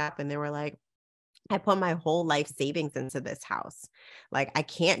standing up and they were like, I put my whole life savings into this house. Like, I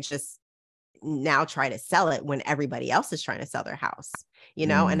can't just now try to sell it when everybody else is trying to sell their house,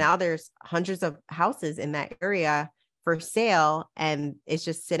 and now there's hundreds of houses in that area for sale and it's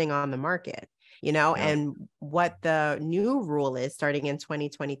just sitting on the market, yeah. And what the new rule is starting in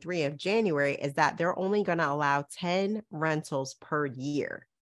 2023 of January is that they're only going to allow 10 rentals per year.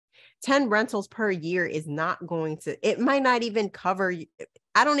 10 rentals per year is not going to, it might not even cover,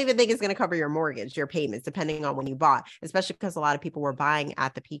 I don't even think it's going to cover your mortgage, your payments, depending on when you bought, especially because a lot of people were buying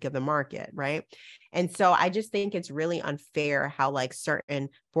at the peak of the market, right? And so I just think it's really unfair how like certain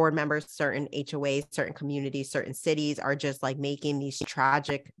board members, certain HOAs, certain communities, certain cities are just like making these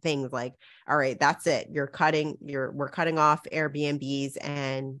tragic things like, all right, that's it. We're cutting off Airbnbs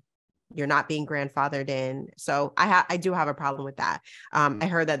and you're not being grandfathered in. So I do have a problem with that. I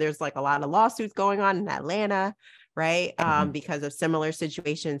heard that there's like a lot of lawsuits going on in Atlanta, right? Because of similar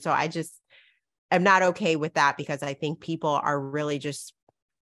situations. So I just am not okay with that because I think people are really just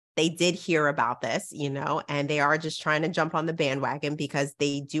they did hear about this, and they are just trying to jump on the bandwagon because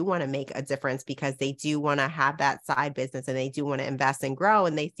they do want to make a difference, because they do want to have that side business and they do want to invest and grow,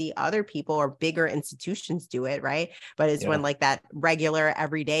 and they see other people or bigger institutions do it, right? But it's when like that regular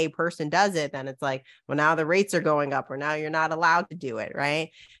everyday person does it, then it's like, well, now the rates are going up, or now you're not allowed to do it, right?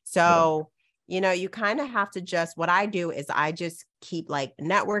 So you kind of have to what I do is I just keep like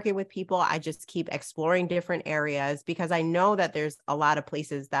networking with people. I just keep exploring different areas, because I know that there's a lot of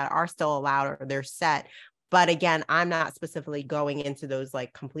places that are still allowed or they're set. But again, I'm not specifically going into those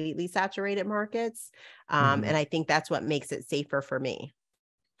like completely saturated markets. And I think that's what makes it safer for me.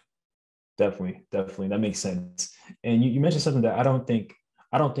 Definitely. That makes sense. And you mentioned something that I don't think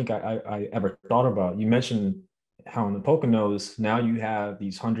I ever thought about. You mentioned how in the Poconos, now you have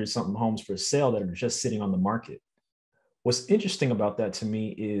these 100-something homes for sale that are just sitting on the market. What's interesting about that to me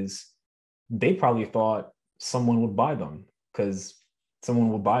is they probably thought someone would buy them because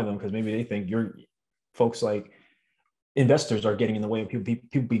maybe they think your folks, like investors, are getting in the way of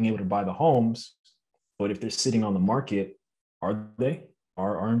people being able to buy the homes. But if they're sitting on the market, are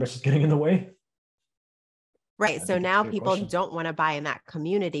investors getting in the way? Right. So now people don't want to buy in that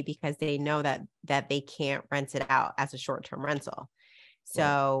community because they know that they can't rent it out as a short-term rental.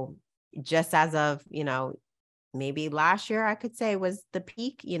 So just as of, maybe last year, I could say was the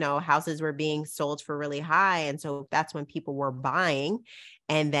peak, houses were being sold for really high. And so that's when people were buying.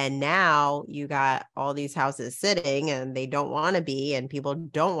 And then now you got all these houses sitting and they don't want to be, and people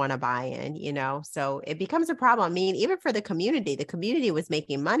don't want to buy in, so it becomes a problem. I mean, even for the community was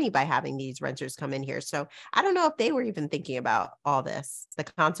making money by having these renters come in here. So I don't know if they were even thinking about all this, the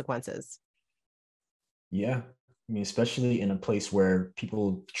consequences. Yeah. I mean, especially in a place where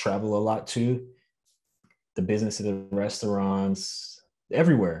people travel a lot too, the businesses, the restaurants,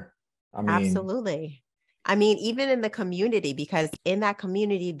 everywhere. I mean, absolutely. I mean, even in the community, because in that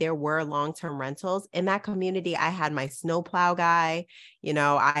community, there were long-term rentals. In that community, I had my snowplow guy,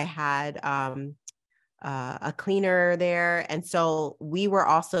 I had a cleaner there. And so we were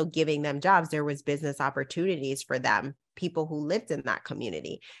also giving them jobs. There was business opportunities for them, people who lived in that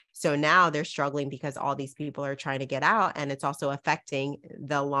community. So now they're struggling because all these people are trying to get out, and it's also affecting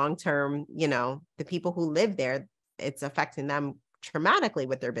the long-term, the people who live there. It's affecting them traumatically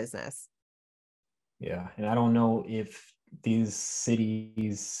with their business. Yeah. And I don't know if these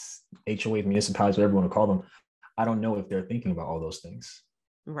cities, HOAs, municipalities, whatever you want to call them, I don't know if they're thinking about all those things.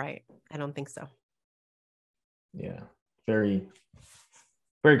 Right. I don't think so. Yeah. Very,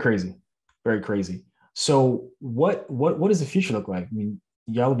 very crazy. Very crazy. So what does the future look like? I mean,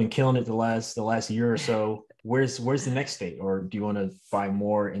 y'all have been killing it the last year or so. Where's the next state? Or do you want to buy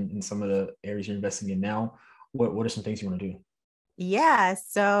more in some of the areas you're investing in now? What are some things you want to do? Yeah,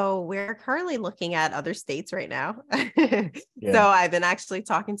 so we're currently looking at other states right now. Yeah. So I've been actually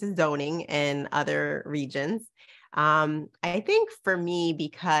talking to zoning in other regions. I think for me,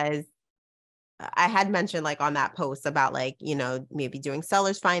 because I had mentioned like on that post about like, maybe doing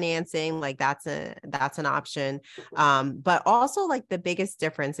seller's financing, like that's an option. But also like the biggest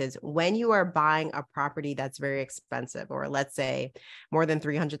difference is when you are buying a property that's very expensive, or let's say more than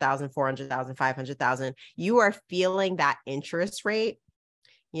 300,000, 400,000, 500,000, you are feeling that interest rate.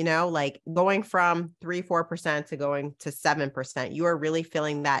 Like going from 3-4% to going to 7%, you are really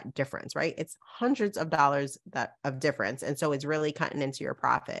feeling that difference, right? It's hundreds of dollars of difference. And so it's really cutting into your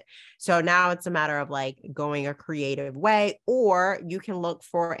profit. So now it's a matter of like going a creative way, or you can look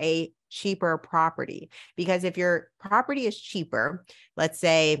for a cheaper property, because if your property is cheaper, let's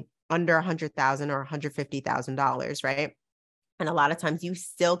say under $100,000 or $150,000, right? And a lot of times you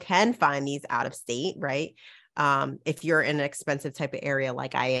still can find these out of state, right? If you're in an expensive type of area,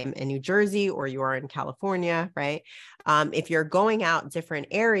 like I am in New Jersey, or you are in California, right? If you're going out different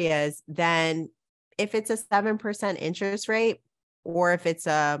areas, then if it's a 7% interest rate, or if it's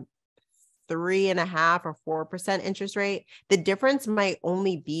a 3.5 or 4% interest rate, the difference might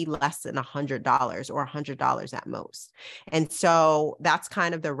only be less than $100 or $100 at most. And so that's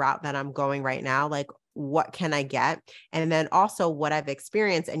kind of the route that I'm going right now. Like, what can I get? And then also what I've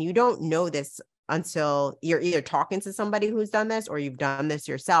experienced, and you don't know this until you're either talking to somebody who's done this or you've done this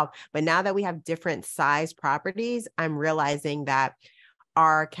yourself. But now that we have different size properties, I'm realizing that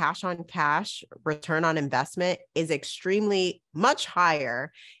our cash on cash return on investment is extremely much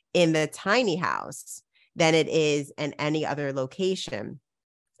higher in the tiny house than it is in any other location.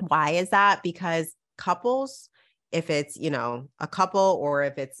 Why is that? Because couples, if it's, a couple, or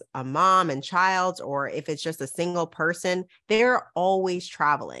if it's a mom and child, or if it's just a single person, they're always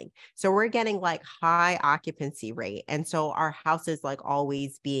traveling. So we're getting like high occupancy rate. And so our house is like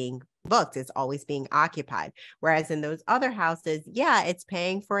always being looked, it's always being occupied. Whereas in those other houses, yeah, it's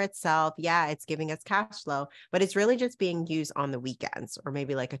paying for itself. Yeah, it's giving us cash flow, but it's really just being used on the weekends or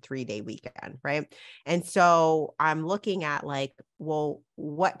maybe like a 3-day weekend, right? And so I'm looking at like, well,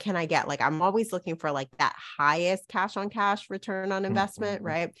 what can I get? Like, I'm always looking for like that highest cash on cash return on investment,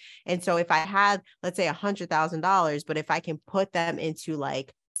 right? And so if I had, let's say $100,000, but if I can put them into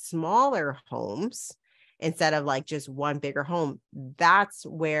like smaller homes, instead of like just one bigger home, that's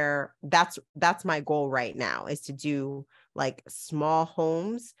my goal right now, is to do like small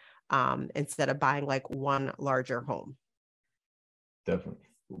homes instead of buying like one larger home. Definitely.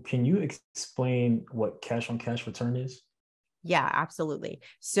 Can you explain what cash on cash return is? Yeah, absolutely.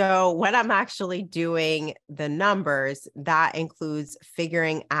 So when I'm actually doing the numbers, that includes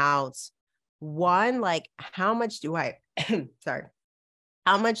figuring out one, like how much do I, sorry,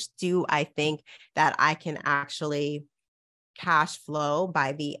 how much do I think that I can actually cash flow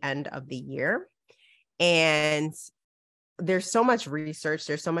by the end of the year? And there's so much research,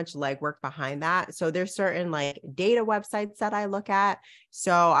 there's so much legwork behind that. So there's certain like data websites that I look at.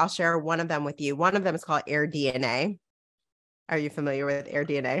 So I'll share one of them with you. One of them is called AirDNA. Are you familiar with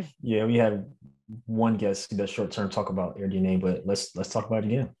AirDNA? Yeah, we had one guest that short term talk about AirDNA, but let's talk about it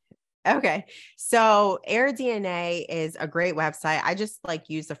again. Okay. So AirDNA is a great website. I just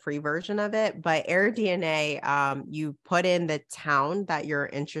like use the free version of it, but AirDNA, you put in the town that you're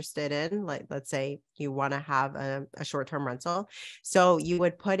interested in. Like, let's say you want to have a short-term rental. So you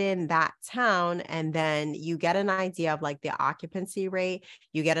would put in that town, and then you get an idea of like the occupancy rate.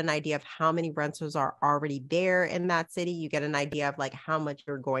 You get an idea of how many rentals are already there in that city. You get an idea of like how much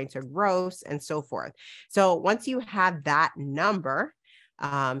you're going to gross and so forth. So once you have that number,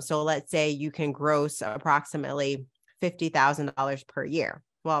 so let's say you can gross approximately $50,000 per year.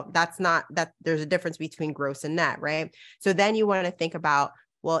 Well, that's not that, there's a difference between gross and net, right? So then you want to think about,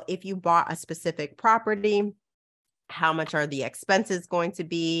 well, if you bought a specific property, how much are the expenses going to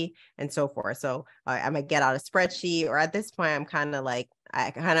be and so forth. So I'm gonna get out a spreadsheet, or at this point, I'm kind of like, I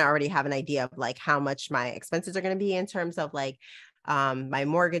kind of already have an idea of like how much my expenses are going to be in terms of like my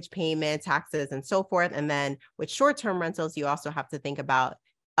mortgage payment, taxes, and so forth. And then with short-term rentals, you also have to think about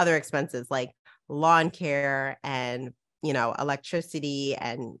other expenses like lawn care and, electricity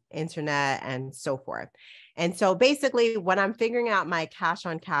and internet and so forth. And so basically when I'm figuring out my cash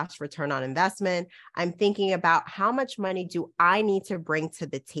on cash return on investment, I'm thinking about how much money do I need to bring to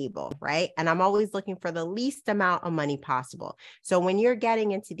the table, right? And I'm always looking for the least amount of money possible. So when you're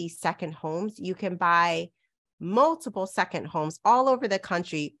getting into these second homes, you can buy multiple second homes all over the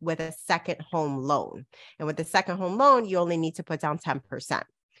country with a second home loan. And with the second home loan, you only need to put down 10%.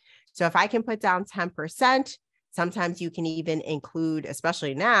 So if I can put down 10%, sometimes you can even include,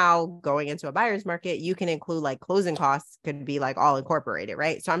 especially now going into a buyer's market, you can include like closing costs could be like all incorporated,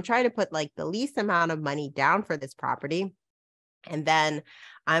 right? So I'm trying to put like the least amount of money down for this property. And then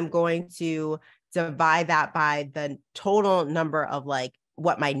I'm going to divide that by the total number of like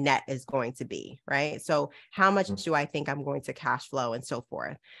what my net is going to be, right? So how much do I think I'm going to cash flow and so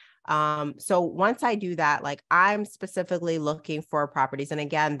forth. So once I do that, like I'm specifically looking for properties. And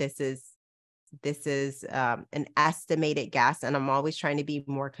again, this is an estimated guess, and I'm always trying to be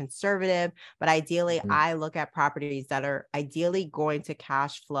more conservative, but ideally I look at properties that are ideally going to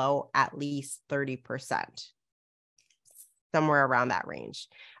cash flow at least 30%. Somewhere around that range,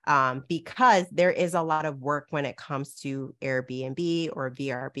 because there is a lot of work when it comes to Airbnb or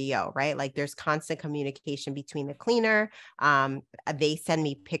VRBO, right? Like there's constant communication between the cleaner. They send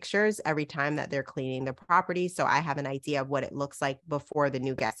me pictures every time that they're cleaning the property. So I have an idea of what it looks like before the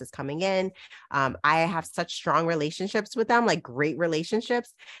new guest is coming in. I have such strong relationships with them, like great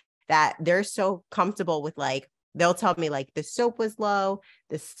relationships, that they're so comfortable with like, they'll tell me like the soap was low,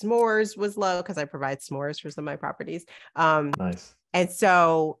 the s'mores was low, because I provide s'mores for some of my properties. Nice. And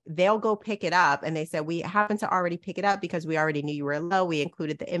so they'll go pick it up, and they said, we happen to already pick it up because we already knew you were low. We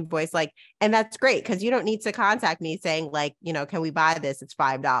included the invoice, like, and that's great because you don't need to contact me saying like, can we buy this? It's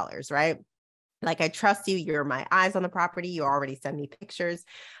 $5, right? Like I trust you. You're my eyes on the property. You already send me pictures.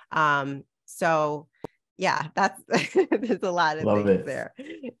 So yeah, that's there's a lot of things there.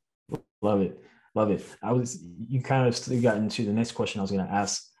 Love it. Love it. You kind of still got into the next question I was going to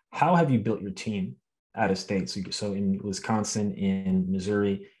ask. How have you built your team out of state? So in Wisconsin, in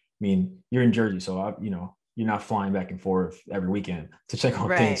Missouri, I mean, you're in Jersey, so you're not flying back and forth every weekend to check on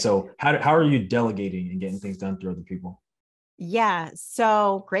things. So how are you delegating and getting things done through other people? Yeah.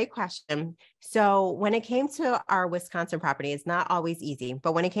 So great question. So when it came to our Wisconsin property, it's not always easy,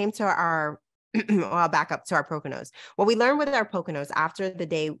 but when it came to our I'll back up to our Poconos. What we learned with our Poconos, after the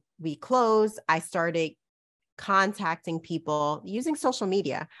day we closed, I started contacting people using social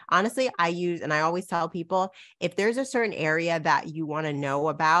media. Honestly, and I always tell people, if there's a certain area that you want to know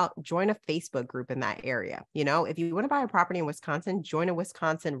about, join a Facebook group in that area. If you want to buy a property in Wisconsin, join a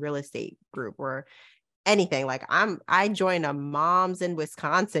Wisconsin real estate group or anything. Like I joined a moms in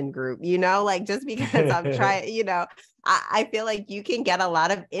Wisconsin group, like just because I'm trying, I feel like you can get a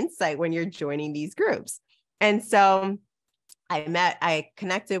lot of insight when you're joining these groups. And so I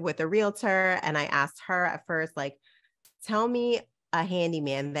connected with a realtor and I asked her at first, like, tell me a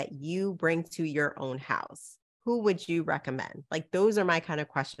handyman that you bring to your own house. Who would you recommend? Like, those are my kind of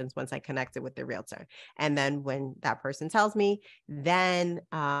questions once I connected with the realtor. And then when that person tells me, then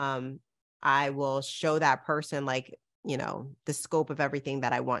I will show that person like, the scope of everything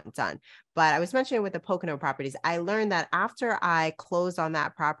that I want done. But I was mentioning with the Pocono properties, I learned that after I closed on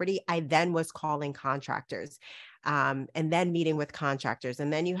that property, I then was calling contractors. And then meeting with contractors.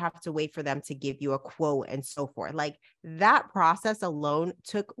 And then you have to wait for them to give you a quote and so forth. Like that process alone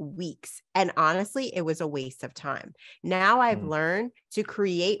took weeks. And honestly, it was a waste of time. Now I've learned to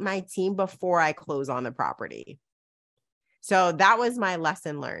create my team before I close on the property. So that was my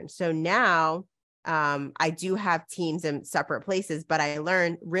lesson learned. So now I do have teams in separate places, but I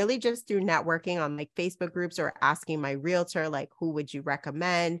learned really just through networking on like Facebook groups or asking my realtor, like, who would you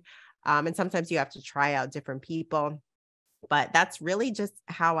recommend? And sometimes you have to try out different people, but that's really just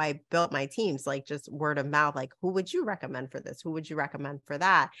how I built my teams, like just word of mouth, like, who would you recommend for this? Who would you recommend for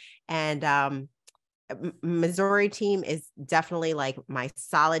that? And Missouri team is definitely like my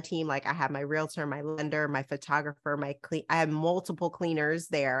solid team. Like I have my realtor, my lender, my photographer, I have multiple cleaners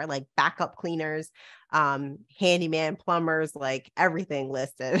there, like backup cleaners, handyman, plumbers, like everything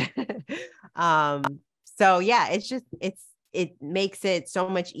listed. So yeah, it makes it so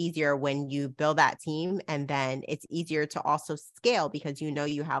much easier when you build that team, and then it's easier to also scale because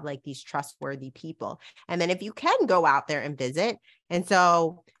you have like these trustworthy people. And then if you can go out there and visit. And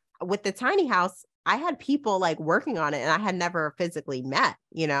so with the tiny house, I had people like working on it and I had never physically met,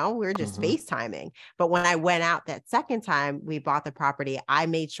 we were just FaceTiming. But when I went out that second time we bought the property, I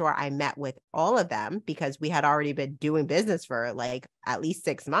made sure I met with all of them because we had already been doing business for like at least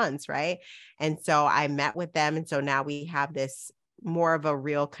 6 months. Right. And so I met with them. And so now we have this more of a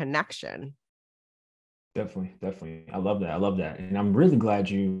real connection. Definitely. I love that. And I'm really glad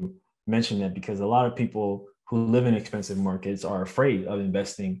you mentioned that because a lot of people who live in expensive markets are afraid of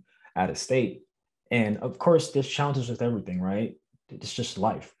investing out of state. And of course, there's challenges with everything, right? It's just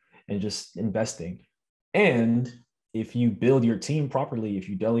life and just investing. And if you build your team properly, if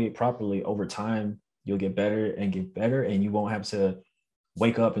you delegate properly over time, you'll get better, and you won't have to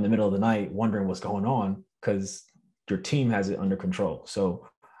wake up in the middle of the night wondering what's going on because your team has it under control. So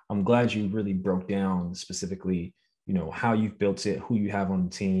I'm glad you really broke down specifically, how you've built it, who you have on the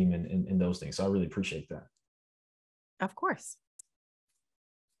team and those things. So I really appreciate that. Of course.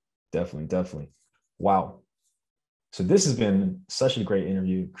 Definitely. Wow. So this has been such a great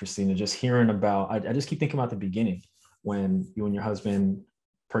interview, Crystina, just hearing about, I just keep thinking about the beginning when you and your husband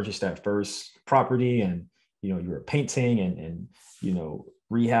purchased that first property and, you were painting and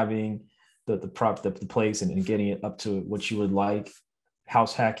rehabbing the place and getting it up to what you would like,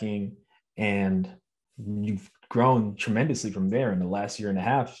 house hacking, and you've grown tremendously from there. In the last year and a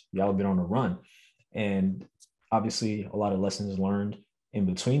half, y'all have been on a run, and obviously a lot of lessons learned in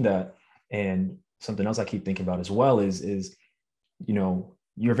between that. And something else I keep thinking about as well is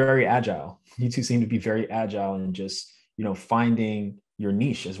you're very agile. You two seem to be very agile and just, finding your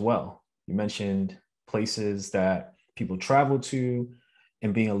niche as well. You mentioned places that people travel to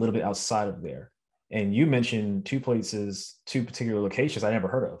and being a little bit outside of there. And you mentioned two particular locations I never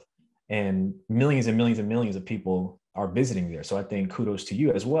heard of, and millions and millions and millions of people are visiting there. So I think kudos to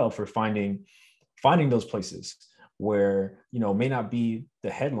you as well for finding those places where, may not be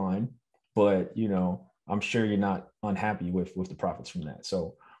the headline, but, I'm sure you're not unhappy with the profits from that.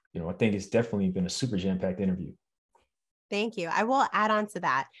 So, I think it's definitely been a super jam-packed interview. Thank you. I will add on to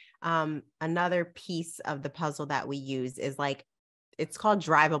that. Another piece of the puzzle that we use is like, it's called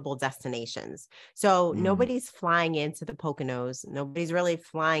drivable destinations. So nobody's flying into the Poconos. Nobody's really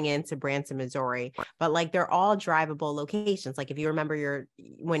flying into Branson, Missouri, but like they're all drivable locations. Like if you remember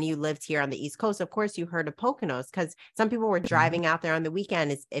when you lived here on the East Coast, of course you heard of Poconos because some people were driving out there on the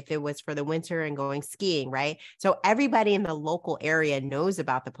weekend if it was for the winter and going skiing, right? So everybody in the local area knows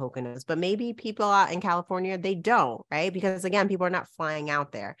about the Poconos, but maybe people out in California, they don't, right? Because again, people are not flying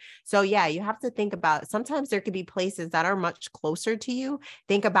out there. So yeah, you have to think about, sometimes there could be places that are much closer to you.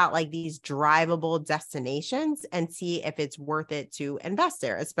 Think about like these drivable destinations and see if it's worth it to invest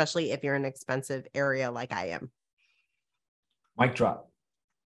there, especially if you're in an expensive area like I am. Mic drop.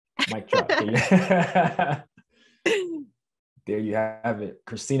 There you have it.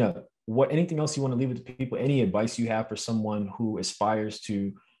 Christina, anything else you want to leave with the people? Any advice you have for someone who aspires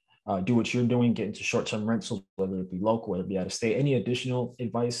to do what you're doing, get into short-term rentals, whether it be local, whether it be out of state? Any additional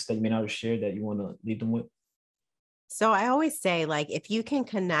advice that you may not have shared that you want to leave them with? So I always say, like, if you can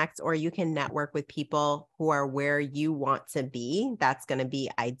connect or you can network with people who are where you want to be, that's going to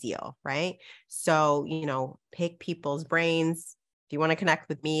be ideal, right? So, pick people's brains. If you want to connect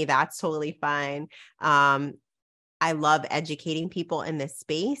with me, that's totally fine. I love educating people in this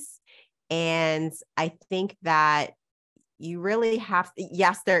space. And I think that you really have to,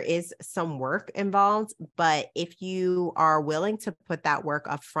 yes, there is some work involved, but if you are willing to put that work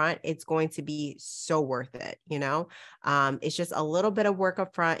up front, it's going to be so worth it. It's just a little bit of work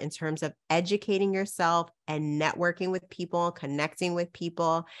up front in terms of educating yourself and networking with people, connecting with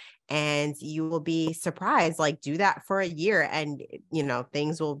people, and you will be surprised. Like, do that for a year and,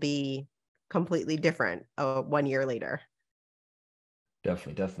 things will be completely different 1 year later.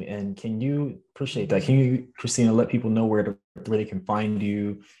 Definitely. And can you appreciate that? Can you, Christina, let people know where they can find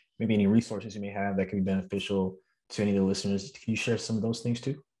you, maybe any resources you may have that can be beneficial to any of the listeners? Can you share some of those things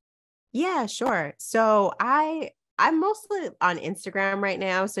too? Yeah, sure. So I'm mostly on Instagram right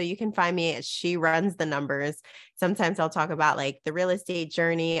now. So you can find me at She Runs the Numbers. Sometimes I'll talk about like the real estate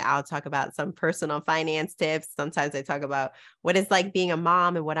journey. I'll talk about some personal finance tips. Sometimes I talk about what it's like being a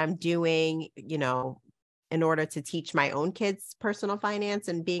mom and what I'm doing, in order to teach my own kids personal finance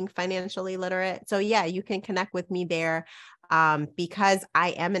and being financially literate. So yeah, you can connect with me there. Because I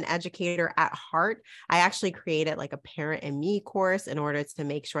am an educator at heart, I actually created like a parent and me course in order to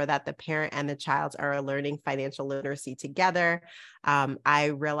make sure that the parent and the child are learning financial literacy together. I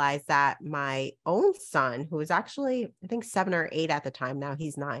realized that my own son, who was actually, I think 7 or 8 at the time, now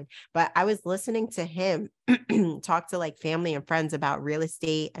he's 9, but I was listening to him talk to like family and friends about real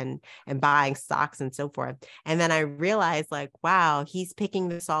estate and buying stocks and so forth. And then I realized like, wow, he's picking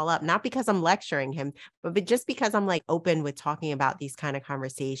this all up, not because I'm lecturing him, but just because I'm like open with talking about these kind of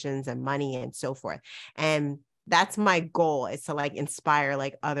conversations and money and so forth. And that's my goal, is to like inspire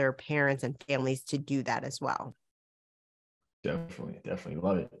like other parents and families to do that as well. Definitely.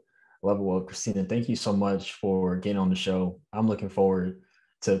 Love it. Well, Christina, thank you so much for getting on the show. I'm looking forward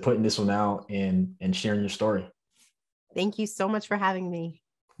to putting this one out and sharing your story. Thank you so much for having me.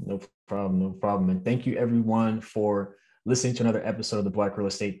 No problem. And thank you everyone for listening to another episode of the Black Real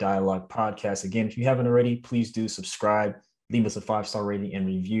Estate Dialogue podcast. Again, if you haven't already, please do subscribe, leave us a 5-star rating and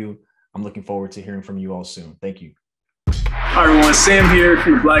review. I'm looking forward to hearing from you all soon. Thank you. Hi everyone, Sam here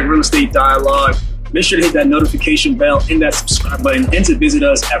from the Black Real Estate Dialogue. Make sure to hit that notification bell and that subscribe button, and to visit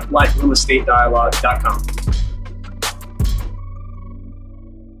us at blackrealestatedialogue.com.